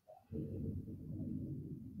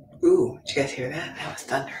 Ooh, did you guys hear that? That was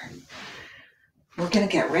thunder. We're going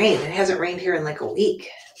to get rain. It hasn't rained here in like a week.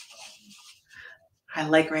 I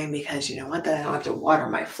like rain because you know what? Then I don't have to water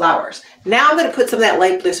my flowers. Now I'm going to put some of that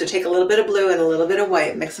light blue. So take a little bit of blue and a little bit of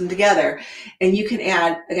white, mix them together. And you can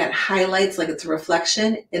add, again, highlights like it's a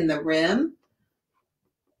reflection in the rim.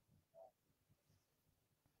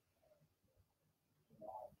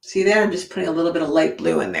 See there? I'm just putting a little bit of light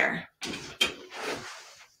blue in there.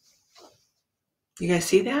 You guys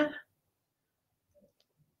see that?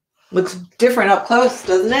 Looks different up close,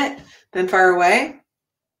 doesn't it? Than far away.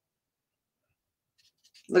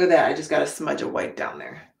 Look at that. I just got a smudge of white down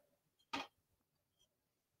there.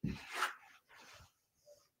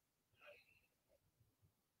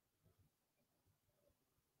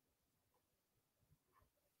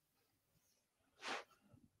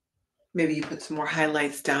 Maybe you put some more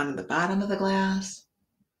highlights down in the bottom of the glass.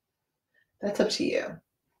 That's up to you.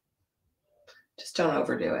 Just don't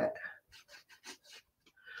overdo it.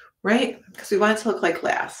 Right? Because we want it to look like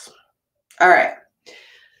glass. All right.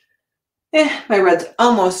 My red's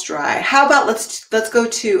almost dry. How about let's go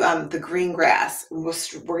to the green grass. We're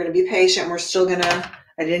going to be patient. We're still going to,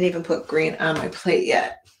 I didn't even put green on my plate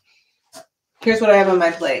yet. Here's what I have on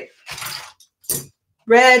my plate.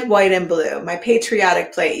 Red, white, and blue. My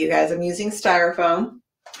Patriotic plate, you guys. I'm using styrofoam.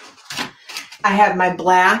 I have my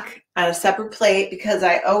black on a separate plate because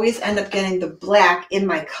I always end up getting the black in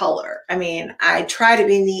my color. I mean, I try to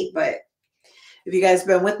be neat, but if you guys have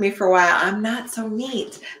been with me for a while, I'm not so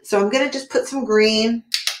neat. So I'm going to just put some green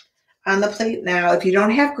on the plate now. If you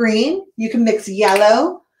don't have green, you can mix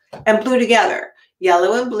yellow and blue together.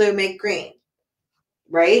 Yellow and blue make green,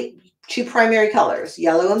 right? Two primary colors.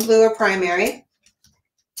 Yellow and blue are primary.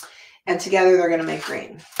 And together they're going to make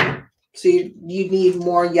green. So you need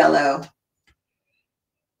more yellow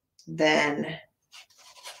than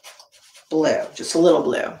blue. Just a little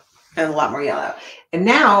blue and a lot more yellow. And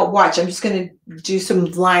now, watch, I'm just going to do some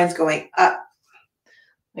lines going up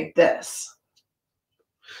like this.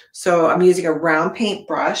 So I'm using a round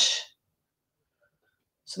paintbrush.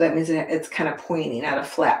 So that means it's kind of pointing at a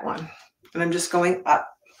flat one. And I'm just going up.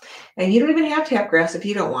 And you don't even have to have grass if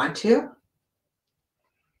you don't want to.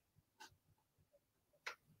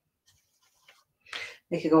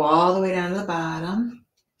 Make it go all the way down to the bottom.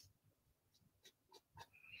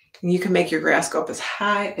 And you can make your grass go up as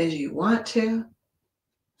high as you want to.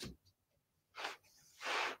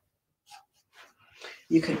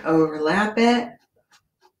 You can overlap it.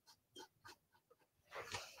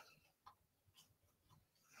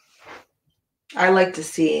 I like to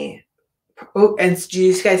see, oh, and do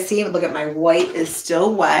you guys see, look at my white is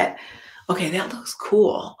still wet. Okay, that looks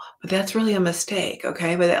cool, but that's really a mistake,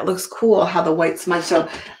 okay? But that looks cool how the white smudge. So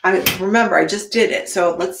remember, I just did it.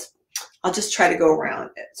 So I'll just try to go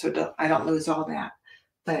around it so I don't lose all that.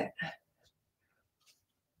 But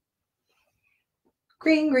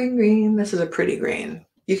green, green, green. This is a pretty green.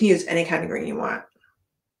 You can use any kind of green you want.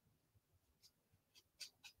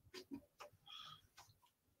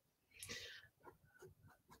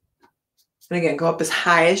 And again, go up as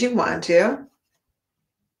high as you want to.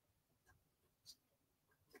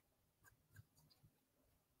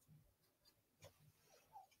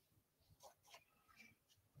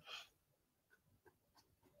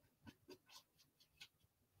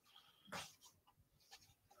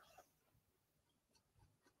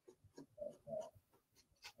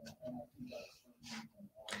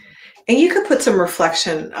 And you could put some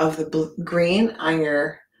reflection of the green on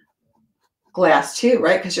your glass too,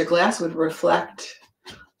 right? Because your glass would reflect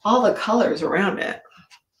all the colors around it.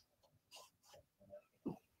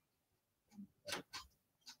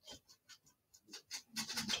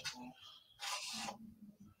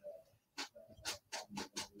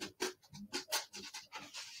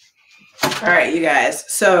 All right, you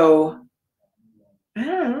guys. So I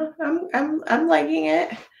don't know. I'm liking it.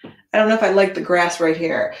 I don't know if I like the grass right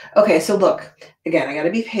here. Okay, so look, again, I got to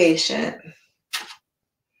be patient.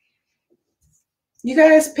 You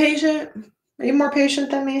guys patient? Are you more patient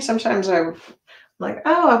than me? Sometimes I'm like,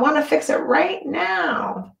 oh, I want to fix it right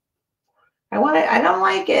now. I don't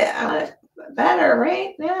like it. I want it better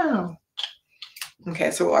right now.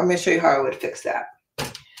 Okay, so I'm going to show you how I would fix that.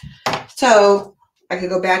 So I could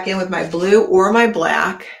go back in with my blue or my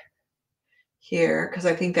black here because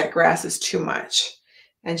I think that grass is too much.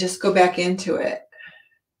 And just go back into it.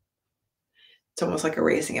 It's almost like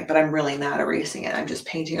erasing it, but I'm really not erasing it. I'm just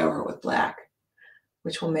painting over it with black,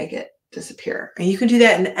 which will make it disappear. And you can do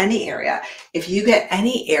that in any area. If you get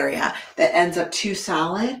any area that ends up too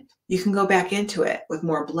solid, you can go back into it with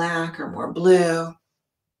more black or more blue.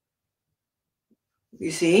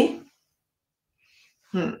 You see?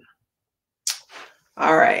 All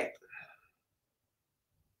right.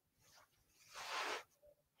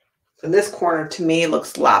 So this corner to me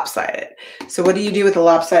looks lopsided. So what do you do with a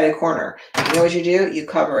lopsided corner? You know what you do? You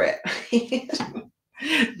cover it. No one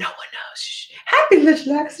knows. Happy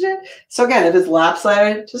little accident. So again, if it's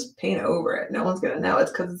lopsided, just paint over it. No one's going to know.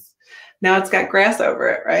 It's because now it's got grass over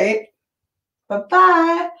it, right?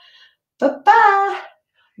 Bye-bye. Bye-bye.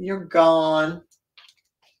 You're gone.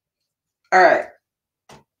 All right.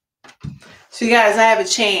 So you guys, I have a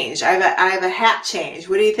change. I have a hat change.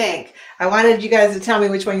 What do you think? I wanted you guys to tell me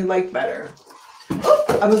which one you like better. Oh,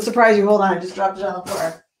 I'm going to surprise you. Hold on. I just dropped it on the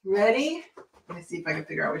floor. Ready? Let me see if I can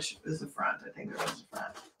figure out which is the front. I think this is the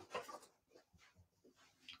front.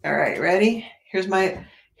 All right, ready? Here's my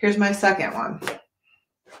second one.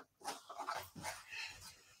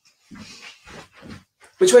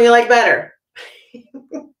 Which one you like better?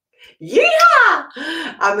 Yeah!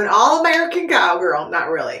 I'm an all-American cowgirl. Not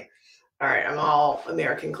really. All right, I'm all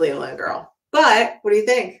American Cleveland girl. But what do you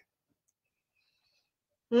think?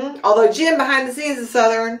 Although Jim behind the scenes is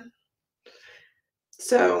Southern.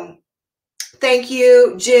 So thank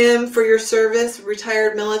you, Jim, for your service,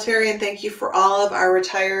 retired military, and thank you for all of our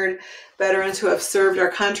retired veterans who have served our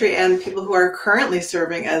country and people who are currently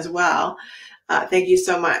serving as well. Thank you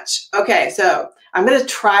so much. Okay, so I'm going to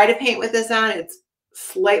try to paint with this on. It's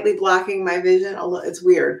slightly blocking my vision. It's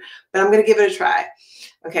weird, but I'm going to give it a try.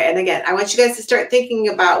 Okay, and again, I want you guys to start thinking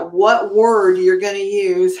about what word you're going to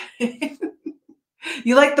use.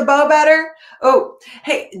 You like the bow better? Oh,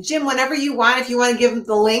 hey, Jim, whenever you want, if you want to give them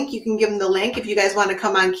the link, you can give them the link if you guys want to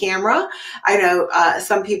come on camera. I know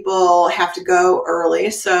some people have to go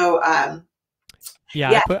early, so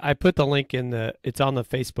yeah. I put the link it's on the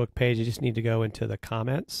Facebook page. You just need to go into the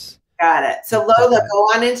comments. Got it. So Lola, go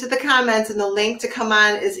on into the comments, and the link to come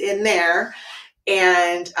on is in there.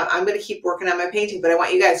 And I'm going to keep working on my painting, but I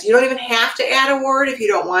want you guys, you don't even have to add a word if you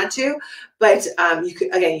don't want to, but you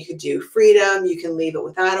could do freedom. You can leave it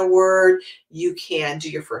without a word. You can do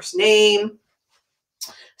your first name.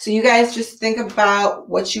 So you guys just think about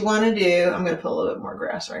what you want to do. I'm going to put a little bit more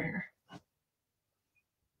grass right here.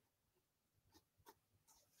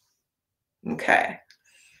 Okay.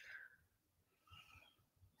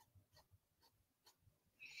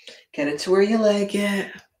 Get it to where you like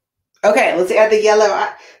it. Okay, let's add the yellow.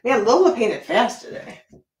 Man, Lola painted fast today.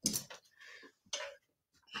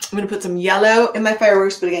 I'm going to put some yellow in my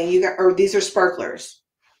fireworks, but again, these are sparklers.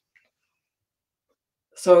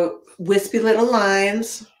 So wispy little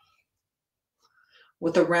lines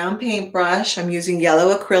with a round paintbrush. I'm using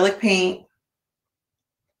yellow acrylic paint.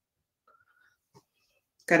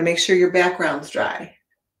 Got to make sure your background's dry.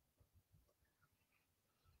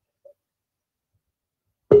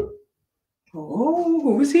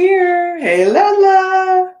 Oh, who's here? Hey,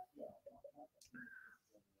 Lola.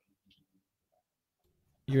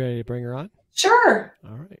 You ready to bring her on? Sure.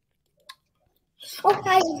 All right. Oh,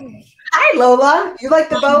 hi. Hi, Lola. You like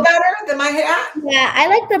the bow better than my hat? Yeah, I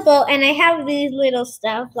like the bow, and I have these little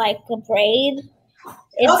stuff like a braid.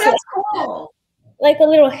 It's Oh, that's cool. like a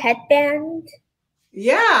little headband.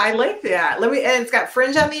 Yeah, I like that. And it's got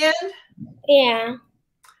fringe on the end. Yeah.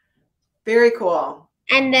 Very cool.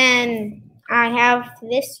 And then I have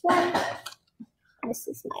this one. This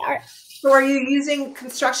is my art. So are you using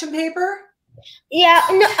construction paper? Yeah,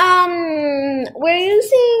 no, we're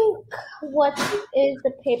using, what is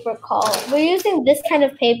the paper called? We're using this kind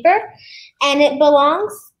of paper, and it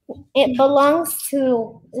belongs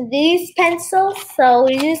to these pencils, so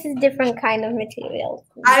we use a different kind of material.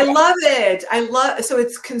 I love it. So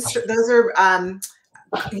it's those are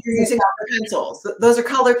you're using colored pencils. Those are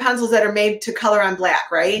colored pencils that are made to color on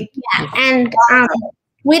black, right? Yeah, and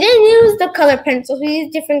we didn't use the color pencils. We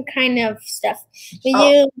used different kind of stuff. We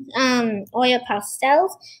used oil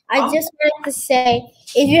pastels. I just wanted to say,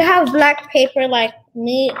 if you have black paper like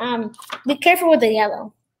me, be careful with the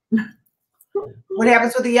yellow. What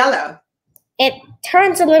happens with the yellow? It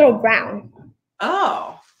turns a little brown.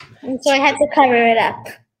 Oh. And so I had to cover it up.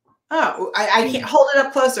 Oh, I can't hold it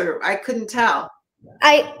up closer. I couldn't tell.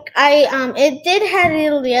 It did have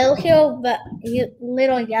a little yellow here, but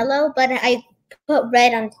I put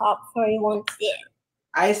red on top so you won't see it.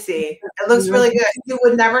 I see. It looks really good. You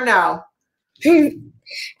would never know. And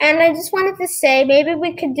I just wanted to say, maybe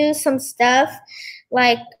we could do some stuff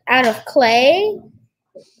like out of clay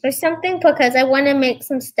or something, because I want to make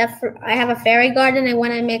some stuff I have a fairy garden. I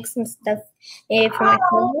want to make some stuff maybe for my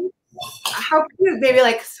home. How cute. Maybe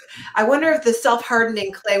I wonder if the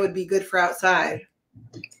self-hardening clay would be good for outside.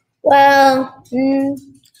 Well,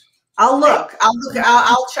 I'll look.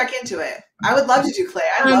 I'll check into it. I would love to do clay.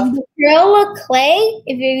 I love acrylic clay.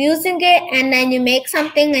 If you're using it and then you make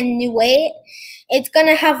something and you wait, it's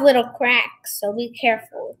gonna have little cracks. So be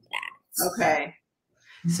careful with that. Okay.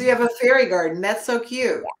 So you have a fairy garden. That's so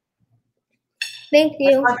cute. Thank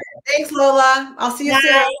you. Thanks, Lola. I'll see you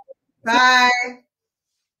soon. Bye.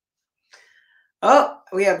 Oh,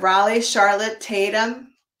 we have Raleigh, Charlotte, Tatum.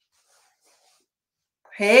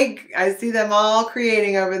 Hey, I see them all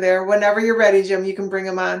creating over there. Whenever you're ready, Jim, you can bring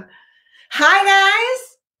them on. Hi,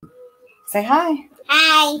 guys. Say hi.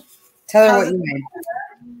 Hi. Tell her what you made.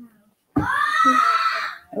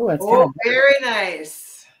 Oh, it's kind of very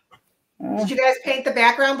nice. Did you guys paint the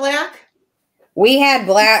background black? We had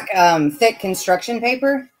black, thick construction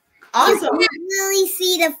paper. Awesome. You can't really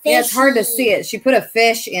see the fish. Yeah, it's hard to see it. She put a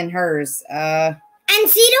fish in hers. And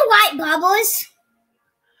see the white bubbles?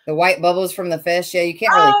 The white bubbles from the fish. Yeah, you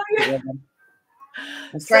can't really see it with them.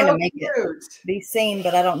 I was trying to make it be seen,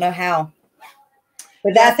 but I don't know how.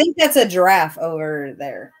 But I think that's a giraffe over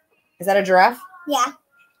there. Is that a giraffe? Yeah.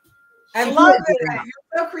 I love it. You're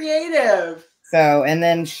so creative. So, and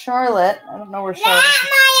then Charlotte. I don't know where Charlotte is. That's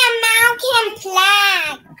my American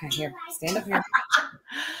flag. Okay, here. Stand up here.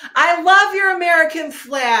 I love your American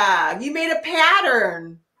flag. You made a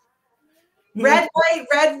pattern. Red, white,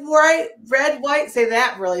 red, white, red, white. Say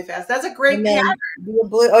that really fast. That's a great pattern. The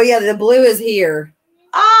blue. Oh, yeah, the blue is here.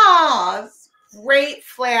 Oh, great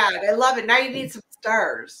flag. I love it. Now you need some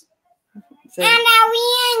stars. So, and are we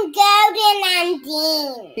in golden and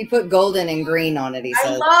green? He put golden and green on it, he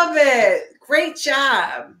said. I love it. Great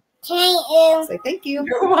job. Thank you. Say thank you.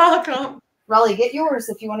 You're welcome. Raleigh, get yours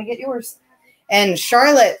if you want to get yours. And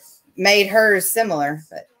Charlotte made hers similar,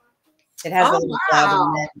 but it has a little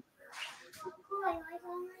cloud in it.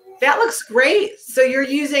 That looks great. So you're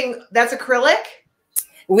using, that's acrylic?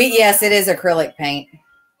 Yes, it is acrylic paint.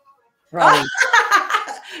 Raleigh.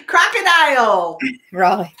 Crocodile.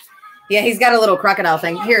 Raleigh. Yeah, he's got a little crocodile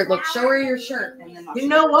thing. Here, look, show her your shirt. And then you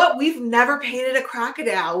know what? We've never painted a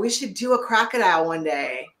crocodile. We should do a crocodile one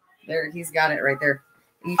day. There, he's got it right there.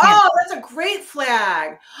 Oh, that's a great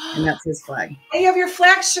flag. And that's his flag. And you have your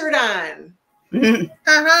flag shirt on.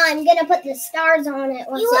 I'm gonna put the stars on it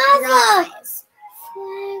once it dries.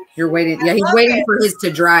 You're waiting. Yeah, he's waiting for his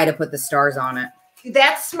to dry to put the stars on it.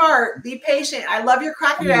 That's smart. Be patient. I love your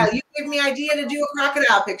crocodile. You gave me an idea to do a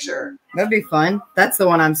crocodile picture. That'd be fun. That's the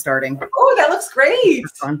one I'm starting. Oh, that looks great.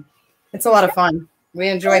 It's fun. It's a lot of fun. We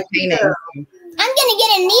enjoy painting. I'm gonna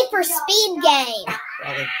get a Need for Speed game.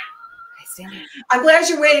 I'm glad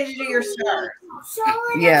you're waiting to do your stars.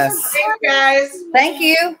 Yes. Thanks, guys. Thank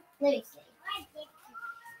you.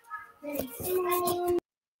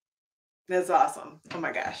 That's awesome. Oh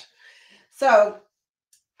my gosh. So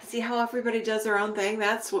see how everybody does their own thing?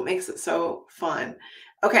 That's what makes it so fun.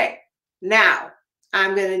 Okay, now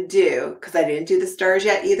I'm going to do, because I didn't do the stars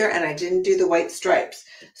yet either, and I didn't do the white stripes.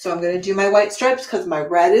 So I'm going to do my white stripes because my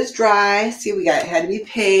red is dry. See, had to be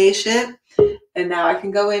patient. And now I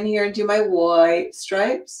can go in here and do my white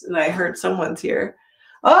stripes. And I heard someone's here.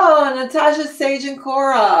 Oh, Natasha, Sage, and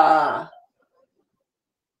Cora.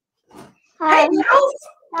 Hi. Hey, girls.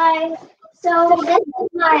 Hi. So this is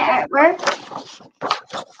my artwork.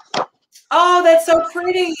 Oh, that's so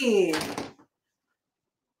pretty.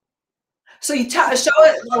 So you show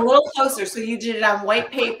it a little closer. So you did it on white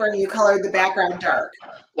paper and you colored the background dark.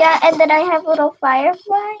 Yeah, and then I have little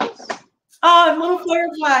fireflies. Oh, little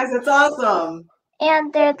fireflies. That's awesome.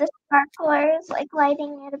 And they're the sparklers, like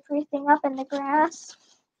lighting everything up in the grass.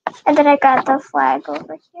 And then I got the flag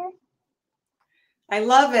over here. I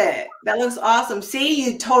love it. That looks awesome. See,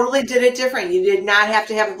 you totally did it different. You did not have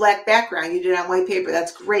to have a black background. You did it on white paper.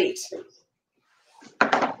 That's great.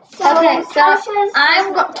 Okay, so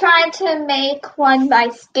I'm trying to make one by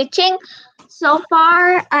stitching. So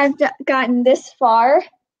far, I've gotten this far.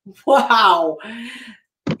 Wow.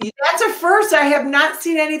 That's a first. I have not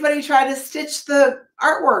seen anybody try to stitch the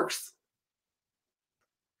artworks.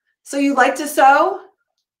 So you like to sew?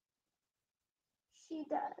 She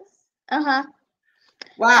does. Uh-huh.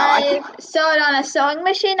 Wow. I've sewed on a sewing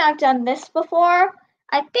machine. I've done this before.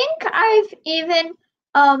 I think I've even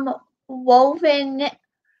woven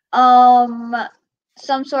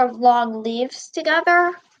some sort of long leaves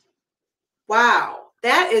together. Wow.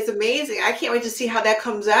 That is amazing. I can't wait to see how that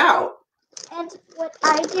comes out. And what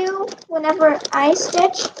I do whenever I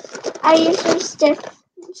stitch, I usually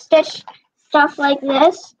stitch stuff like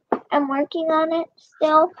this. I'm working on it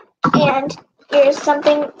still, and here's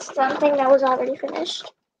something that was already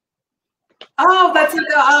finished. Oh, that's like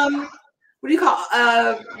a what do you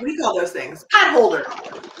call those things? Pot holder.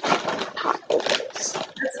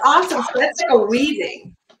 That's awesome. So that's like a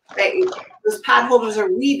weaving. Those pot holders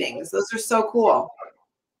are weavings. Those are so cool.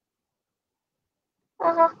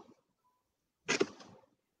 Uh-huh.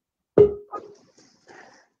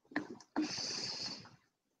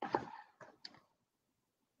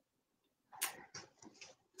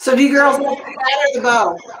 So do you girls like the hat or the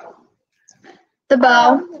bow? The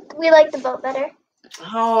bow. We like the bow better.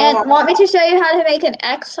 Oh. And want me to show you how to make an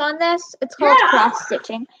X on this? It's called cross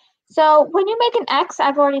stitching. So when you make an X,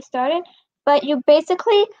 I've already started, but you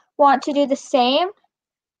basically want to do the same.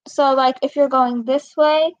 So like if you're going this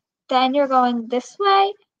way, then you're going this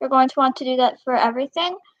way. You're going to want to do that for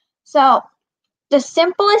everything. So the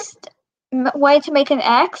simplest way to make an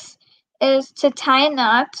X is to tie a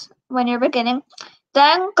knot when you're beginning.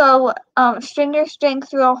 Then go string your string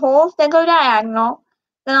through a hole, then go diagonal.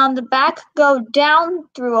 Then on the back, go down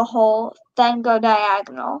through a hole, then go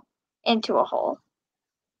diagonal into a hole.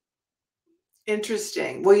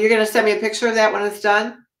 Interesting. Well, you're going to send me a picture of that when it's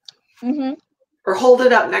done? Mm-hmm. Or hold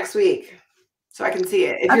it up next week so I can see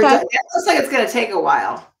it. If you're done, it looks like it's going to take a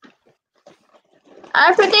while.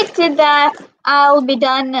 I predicted that I'll be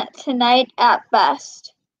done tonight at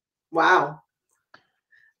best. Wow.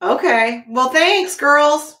 Okay. Well, thanks,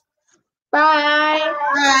 girls. Bye.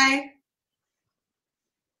 Bye.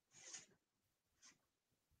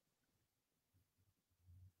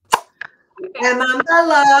 Emma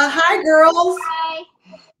Bella. Hi, girls. Bye.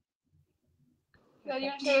 So you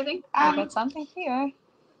want to say anything? I got something here.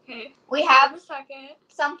 Okay. We have a second.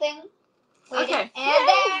 something. Okay. And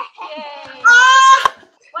there. Yay. Ah,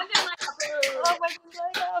 One day Oh, my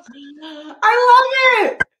God. I love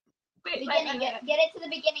it. Wait, Get it to the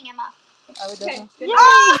beginning, Emma. Okay.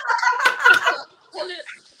 Ah! Hold it.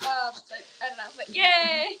 But I don't know. But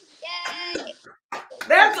yay! Yay.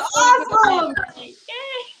 That's awesome. Yay!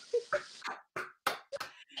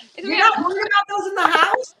 You're not worried about those in the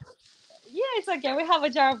house? Yeah, it's okay. We have a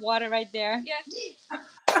jar of water right there. Yeah.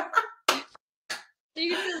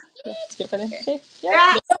 Let's skip it in. Okay.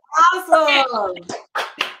 That's awesome.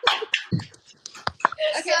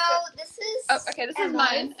 Okay, So this is. Oh, okay. This is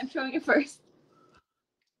mine. I'm showing it first.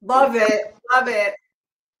 Love it. Love it.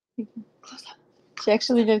 She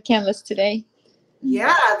actually did canvas today.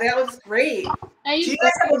 Yeah, that was great. Do you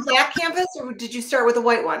guys have a black canvas or did you start with a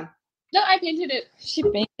white one? No, I painted it. She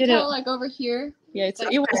painted it. Like over here. Yeah, it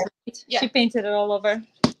was great. Yeah. She painted it all over.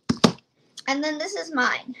 And then this is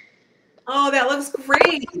mine. Oh, that looks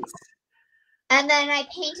great. And then I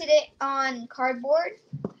painted it on cardboard.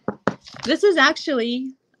 This is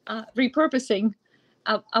actually repurposing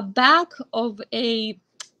a back of a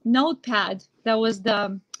notepad that was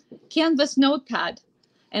the canvas notepad,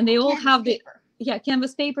 and they all have the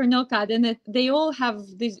canvas paper notepad, and they all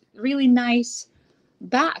have these really nice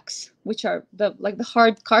backs, which are the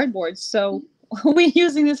hard cardboard. So we're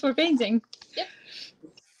using this for painting. Yep.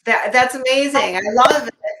 That's amazing. I love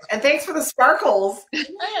it. And thanks for the sparkles.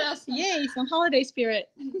 Yes. Yay, some holiday spirit.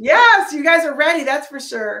 Yes, you guys are ready. That's for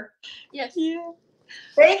sure. Yes. Yeah.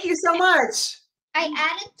 Thank you so much. I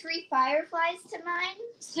added 3 fireflies to mine.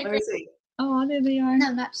 Let me see. Oh, there they are.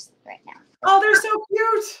 No, not just right now. Oh, they're so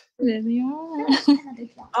cute. There they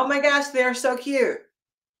are. Oh my gosh, they are so cute.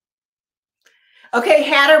 Okay,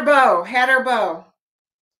 hat or bow? Hat or bow?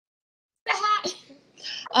 The hat.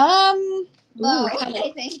 Ooh,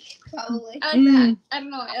 I think probably. I like that. I don't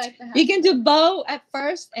know. I like the hat. you can do bow at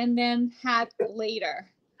first and then hat later.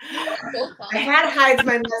 The hat hides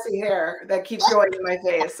my messy hair that keeps going in my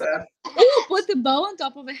face. So. Ooh, put the bow on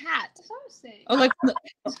top of a hat. That's what I was saying.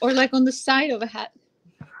 Or like on the side of a hat.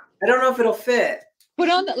 I don't know if it'll fit. Put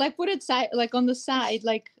it side, like on the side,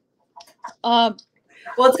 like Well,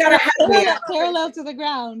 it's got a hat. parallel to the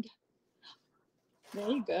ground. There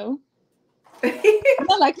you go.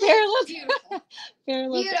 No, like parallel.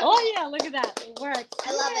 Parallel. Beautiful. Oh yeah, look at that. It works.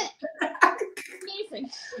 I love it.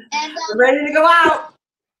 Amazing. And I'm ready to go out.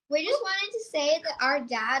 we just wanted to say that our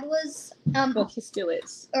dad was Well, he still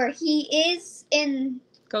is. or he is in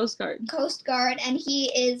Coast Guard. Coast Guard and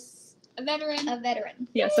he is A veteran. a veteran.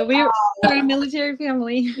 Yeah, so we're a military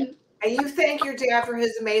family. And you thank your dad for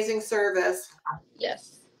his amazing service.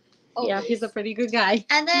 Yes. Yeah, he's a pretty good guy.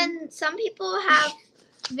 And then some people have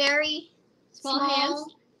very Small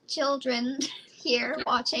hands. children here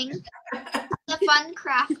watching. A fun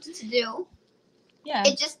craft to do. Yeah.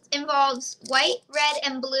 It just involves white, red,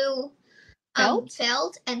 and blue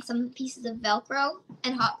Felt? and some pieces of Velcro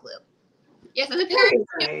and hot glue. Yes, as a Very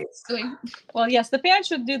parent. nice. Well, yes, the parents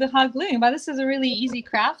should do the hot gluing, but this is a really easy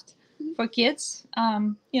craft for kids.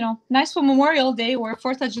 Nice for Memorial Day or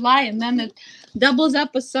 4th of July, and then it doubles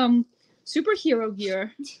up with some superhero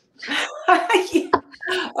gear.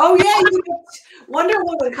 Oh yeah, you get Wonder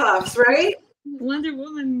Woman cuffs, right? Wonder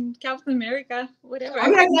Woman, Captain America, whatever.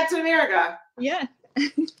 Oh yeah, Captain America. Yeah.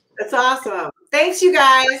 That's awesome. Thanks, you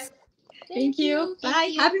guys. Thank you. Bye.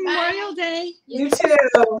 Thank you. Happy Bye. Memorial Day. You too.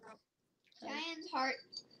 Giant's heart.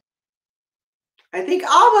 I think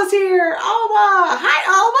Alma's here. Alma. Hi,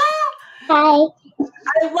 Alma. Hi.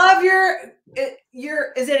 I love your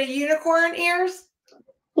is it a unicorn ears?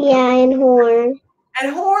 Yeah, and horn.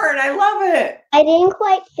 And horn. I love it. I didn't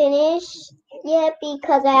quite finish yet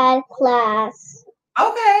because I had class.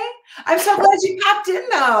 Okay. I'm so glad you popped in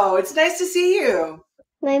though. It's nice to see you.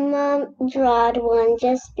 My mom drawed one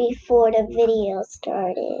just before the video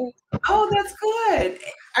started. Oh, that's good.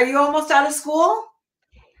 Are you almost out of school?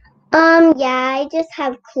 Yeah, I just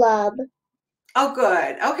have club. Oh,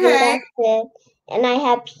 good. And Okay. that's it. And I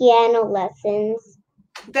have piano lessons.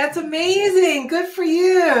 That's amazing. Good for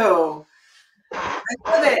you. I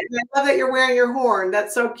love it. And I love that you're wearing your horn.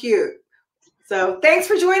 That's so cute. So thanks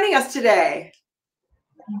for joining us today.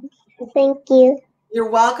 Thank you. You're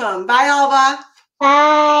welcome. Bye, Alba.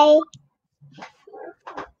 Bye.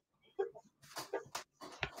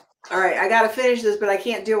 All right, I got to finish this, but I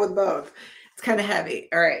can't deal with both. It's kind of heavy.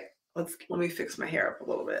 All right, let me fix my hair up a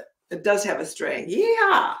little bit. It does have a string.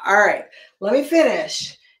 Yeah. All right, let me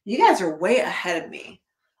finish. You guys are way ahead of me.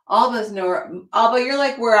 Alba's Alba, you're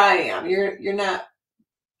like where I am. You're not.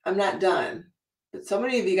 I'm not done. But so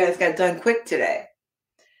many of you guys got done quick today.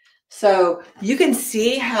 So you can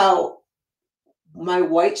see how my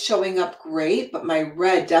white's showing up great, but my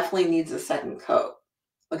red definitely needs a second coat.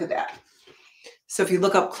 Look at that. So if you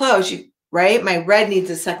look up close, right, my red needs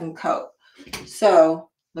a second coat. So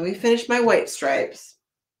let me finish my white stripes.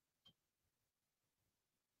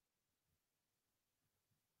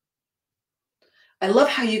 I love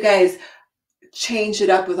how you guys change it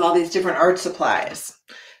up with all these different art supplies.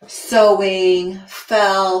 Sewing,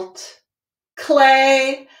 felt,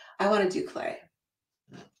 clay. I want to do clay.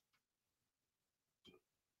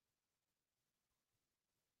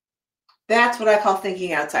 That's what I call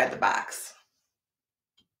thinking outside the box.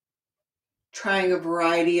 Trying a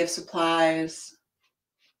variety of supplies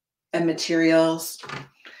and materials.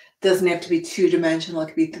 Doesn't have to be 2-dimensional, it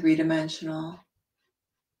could be 3-dimensional.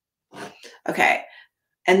 Okay.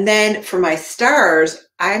 And then for my stars,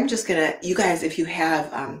 I'm just gonna, you guys, if you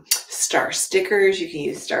have star stickers, you can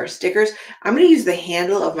use star stickers. I'm gonna use the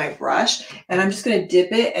handle of my brush and I'm just gonna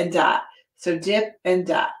dip it and dot. So dip and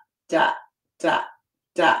dot, dot, dot,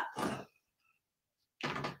 dot.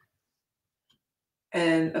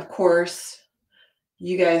 And of course,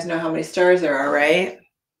 you guys know how many stars there are, right?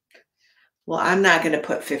 Well, I'm not gonna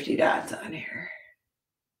put 50 dots on here.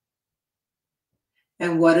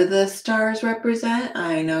 And what do the stars represent?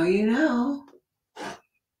 I know you know.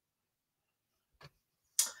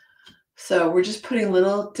 So we're just putting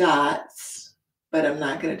little dots, but I'm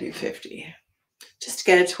not going to do 50. just to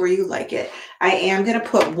get it to where you like it. I am going to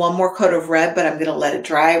put one more coat of red, but I'm going to let it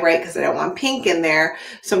dry, right? Because I don't want pink in there.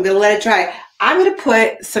 So I'm going to let it dry. I'm going to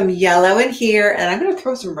put some yellow in here, and I'm going to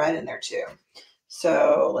throw some red in there too.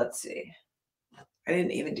 So let's see. I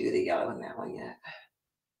didn't even do the yellow in that one yet.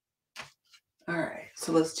 All right,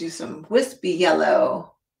 so let's do some wispy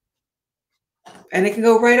yellow. And it can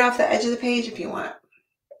go right off the edge of the page if you want.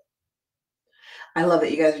 I love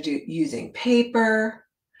that you guys are using paper,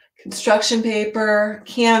 construction paper,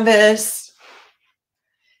 canvas.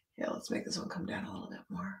 Yeah, let's make this one come down a little bit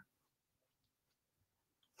more.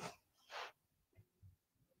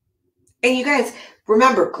 And you guys,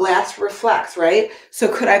 remember, glass reflects, right?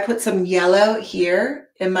 So could I put some yellow here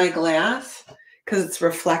in my glass because it's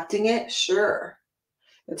reflecting it? Sure.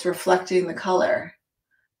 It's reflecting the color.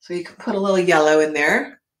 So you can put a little yellow in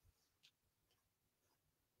there.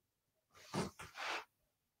 Put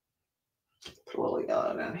a little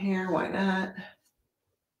yellow down here. Why not?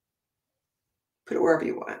 Put it wherever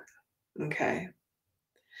you want. Okay.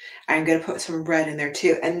 I'm going to put some red in there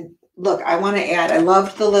too. And look, I want to add, I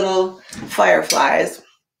loved the little fireflies,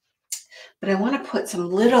 but I want to put some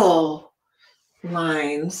little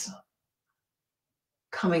lines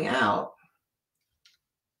coming out.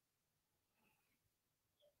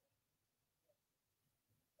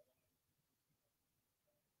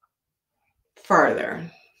 Farther.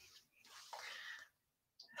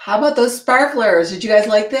 How about those sparklers? Did you guys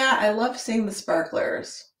like that? I love seeing the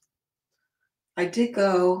sparklers. I did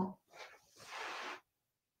go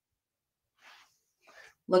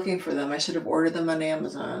looking for them. I should have ordered them on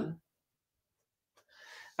Amazon.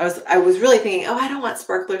 I was really thinking, oh, I don't want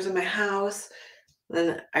sparklers in my house.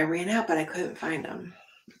 Then I ran out, but I couldn't find them.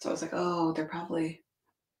 So I was like, oh, they probably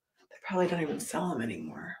don't even sell them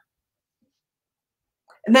anymore.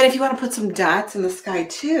 And then if you want to put some dots in the sky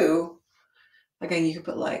too, again, you could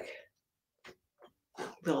put like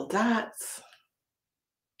little dots.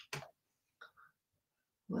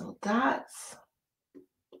 Little dots.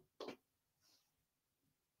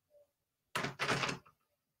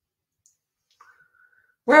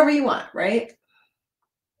 Wherever you want, right?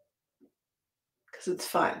 Because it's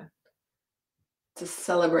fun. It's a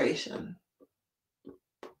celebration.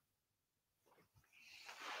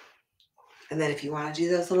 And then if you want to do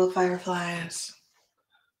those little fireflies,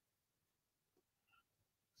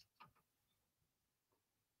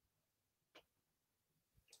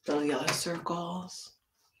 little yellow circles.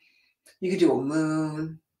 You could do a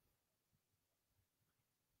moon.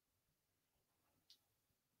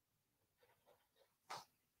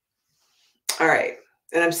 All right.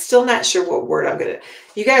 And I'm still not sure what word I'm going to.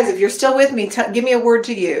 You guys, if you're still with me, give me a word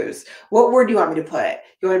to use. What word do you want me to put?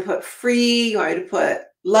 You want me to put free? You want me to put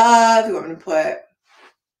love? You want me to put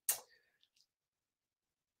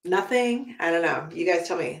nothing? I don't know. You guys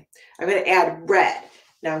tell me. I'm going to add red.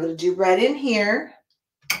 Now I'm going to do red in here.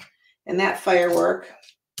 And that firework.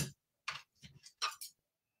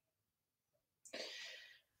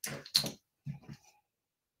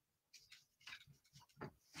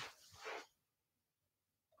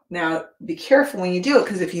 Now, be careful when you do it,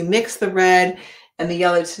 because if you mix the red and the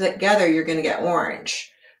yellow together, you're going to get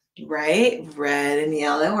orange, right? Red and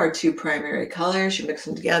yellow are two primary colors. You mix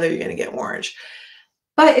them together, you're going to get orange.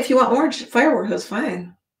 But if you want orange fireworks, that's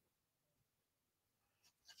fine.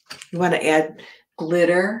 You want to add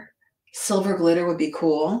glitter. Silver glitter would be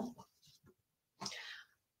cool.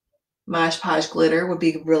 Mosh Podge glitter would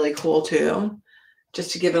be really cool too,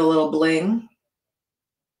 just to give it a little bling.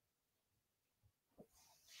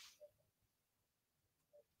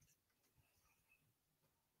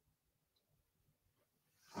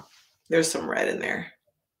 There's some red in there.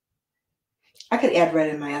 I could add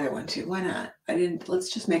red in my other one too. Why not? I didn't.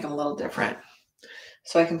 Let's just make them a little different.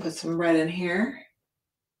 So I can put some red in here.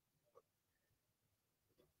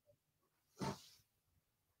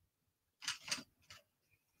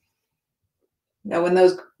 Now when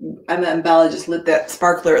those, and Bella just lit that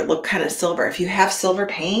sparkler, it looked kind of silver. If you have silver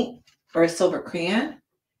paint or a silver crayon,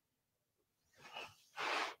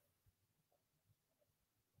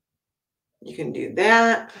 you can do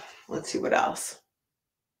that. Let's see what else.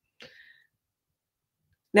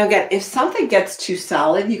 Now again, if something gets too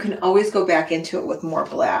solid, you can always go back into it with more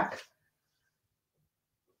black.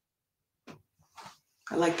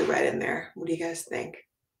 I like the red in there. What do you guys think?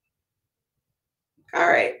 All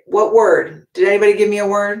right, what word? Did anybody give me a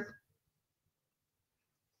word?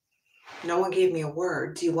 No one gave me a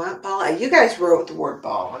word. Do you want ball? You guys wrote the word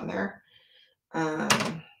ball in there.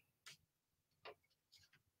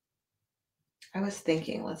 I was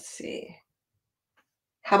thinking, let's see.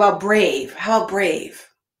 How about brave? How about brave?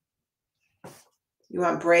 You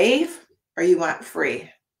want brave or you want free?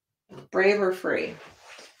 Brave or free?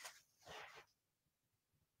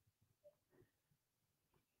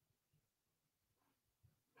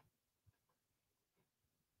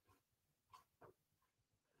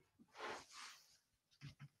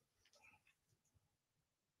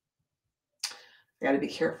 I got to be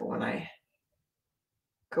careful when I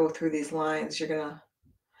go through these lines. You're going to,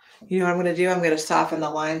 you know what I'm going to do? I'm going to soften the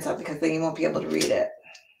lines up because then you won't be able to read it.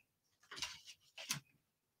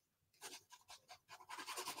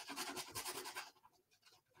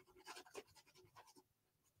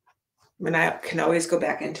 And I can always go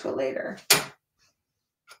back into it later.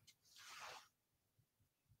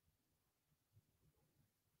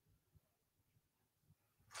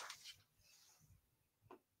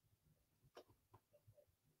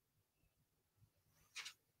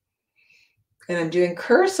 And I'm doing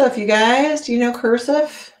cursive, you guys. Do you know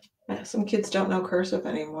cursive? Some kids don't know cursive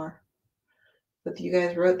anymore. But you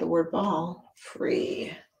guys wrote the word ball.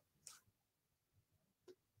 Free.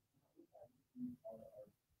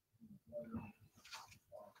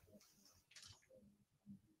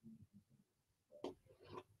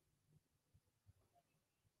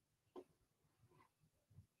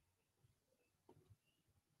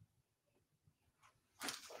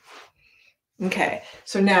 Okay,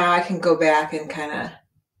 so now I can go back and kind of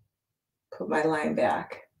put my line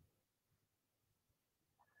back.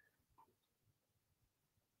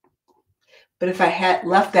 But if I had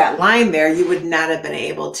left that line there, you would not have been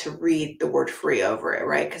able to read the word free over it,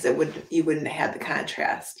 right? Because you wouldn't have had the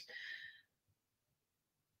contrast.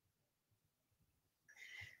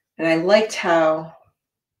 And I liked how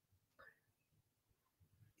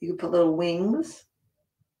you could put little wings.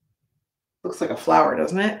 Looks like a flower,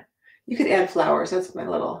 doesn't it? You could add flowers. That's my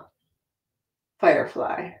little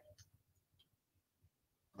firefly.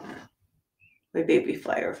 My baby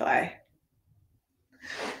firefly.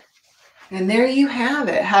 And there you have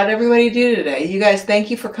it. How did everybody do today? You guys, thank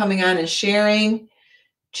you for coming on and sharing.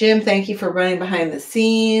 Jim, thank you for running behind the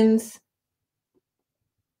scenes.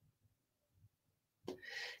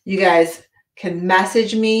 You guys can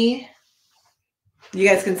message me. You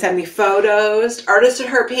guys can send me photos. Artist at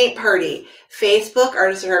Heart Paint Party. Facebook,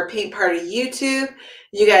 Artist at Heart Paint Party YouTube.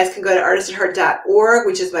 You guys can go to artistatheart.org,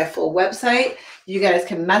 which is my full website. You guys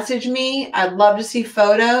can message me. I'd love to see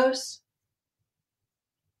photos.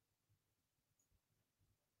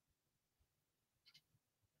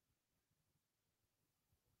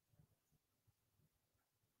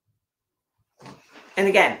 And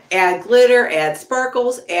again, add glitter, add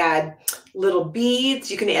sparkles, add little beads.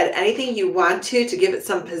 You can add anything you want to give it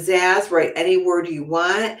some pizzazz. Write any word you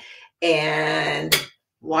want and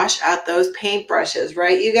wash out those paintbrushes,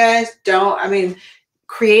 right, you guys?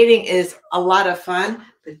 Creating is a lot of fun,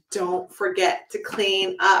 but don't forget to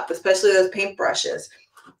clean up, especially those paintbrushes.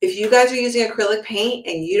 If you guys are using acrylic paint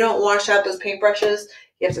and you don't wash out those paintbrushes,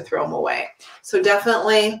 you have to throw them away. So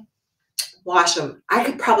definitely wash them. I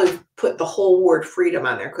could probably put the whole word freedom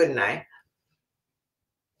on there, couldn't I?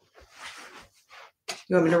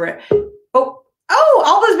 You want me to write? Oh,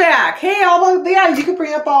 Alba's back. Hey, Alba. Yeah, you can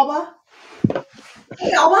bring up Alba.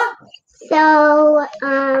 Hey, Alba. So,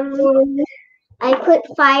 I put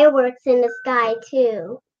fireworks in the sky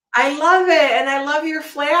too. I love it, and I love your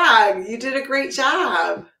flag. You did a great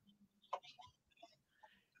job.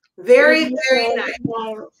 Very, very nice.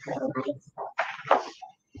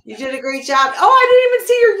 You did a great job. Oh, I didn't even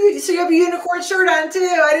see so you have a unicorn shirt on too.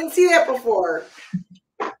 I didn't see that before.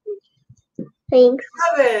 Thanks.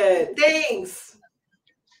 Love it. Thanks.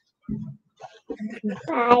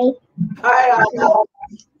 Bye. Bye.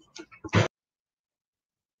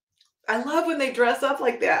 I love when they dress up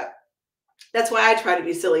like that. That's why I try to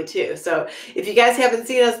be silly too. So if you guys haven't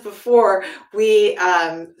seen us before, we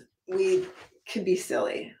can be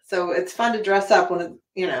silly. So it's fun to dress up when,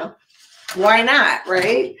 why not,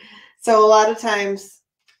 right? So a lot of times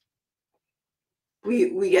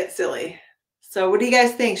we get silly. So what do you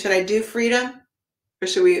guys think? Should I do freedom or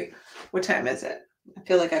should we, what time is it? I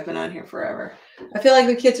feel like I've been on here forever. I feel like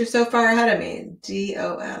the kids are so far ahead of me.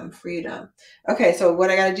 DOM, freedom. Okay, so what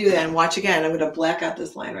I got to do then, watch again. I'm going to black out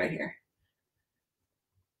this line right here.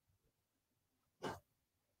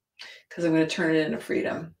 Because I'm going to turn it into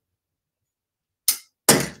freedom.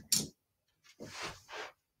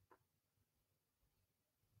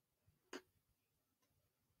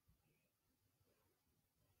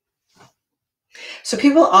 So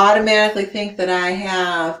people automatically think that I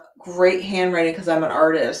have great handwriting because I'm an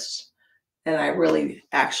artist. And I really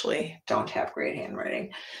actually don't have great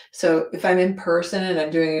handwriting. So if I'm in person and I'm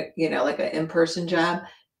doing, like an in-person job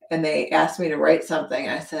and they ask me to write something,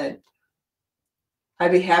 I said,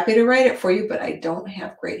 I'd be happy to write it for you, but I don't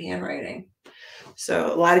have great handwriting.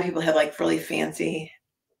 So a lot of people have like really fancy.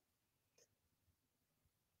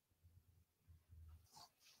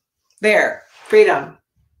 There, freedom.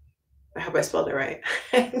 I hope I spelled it right.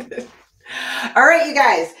 All right, you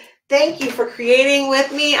guys. Thank you for creating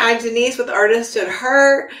with me. I'm Denyse with Artist at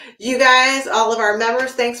Heart. You guys, all of our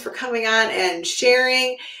members, thanks for coming on and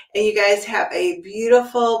sharing. And you guys have a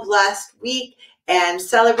beautiful, blessed week and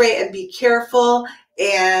celebrate and be careful.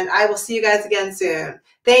 And I will see you guys again soon.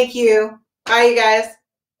 Thank you. Bye, you guys.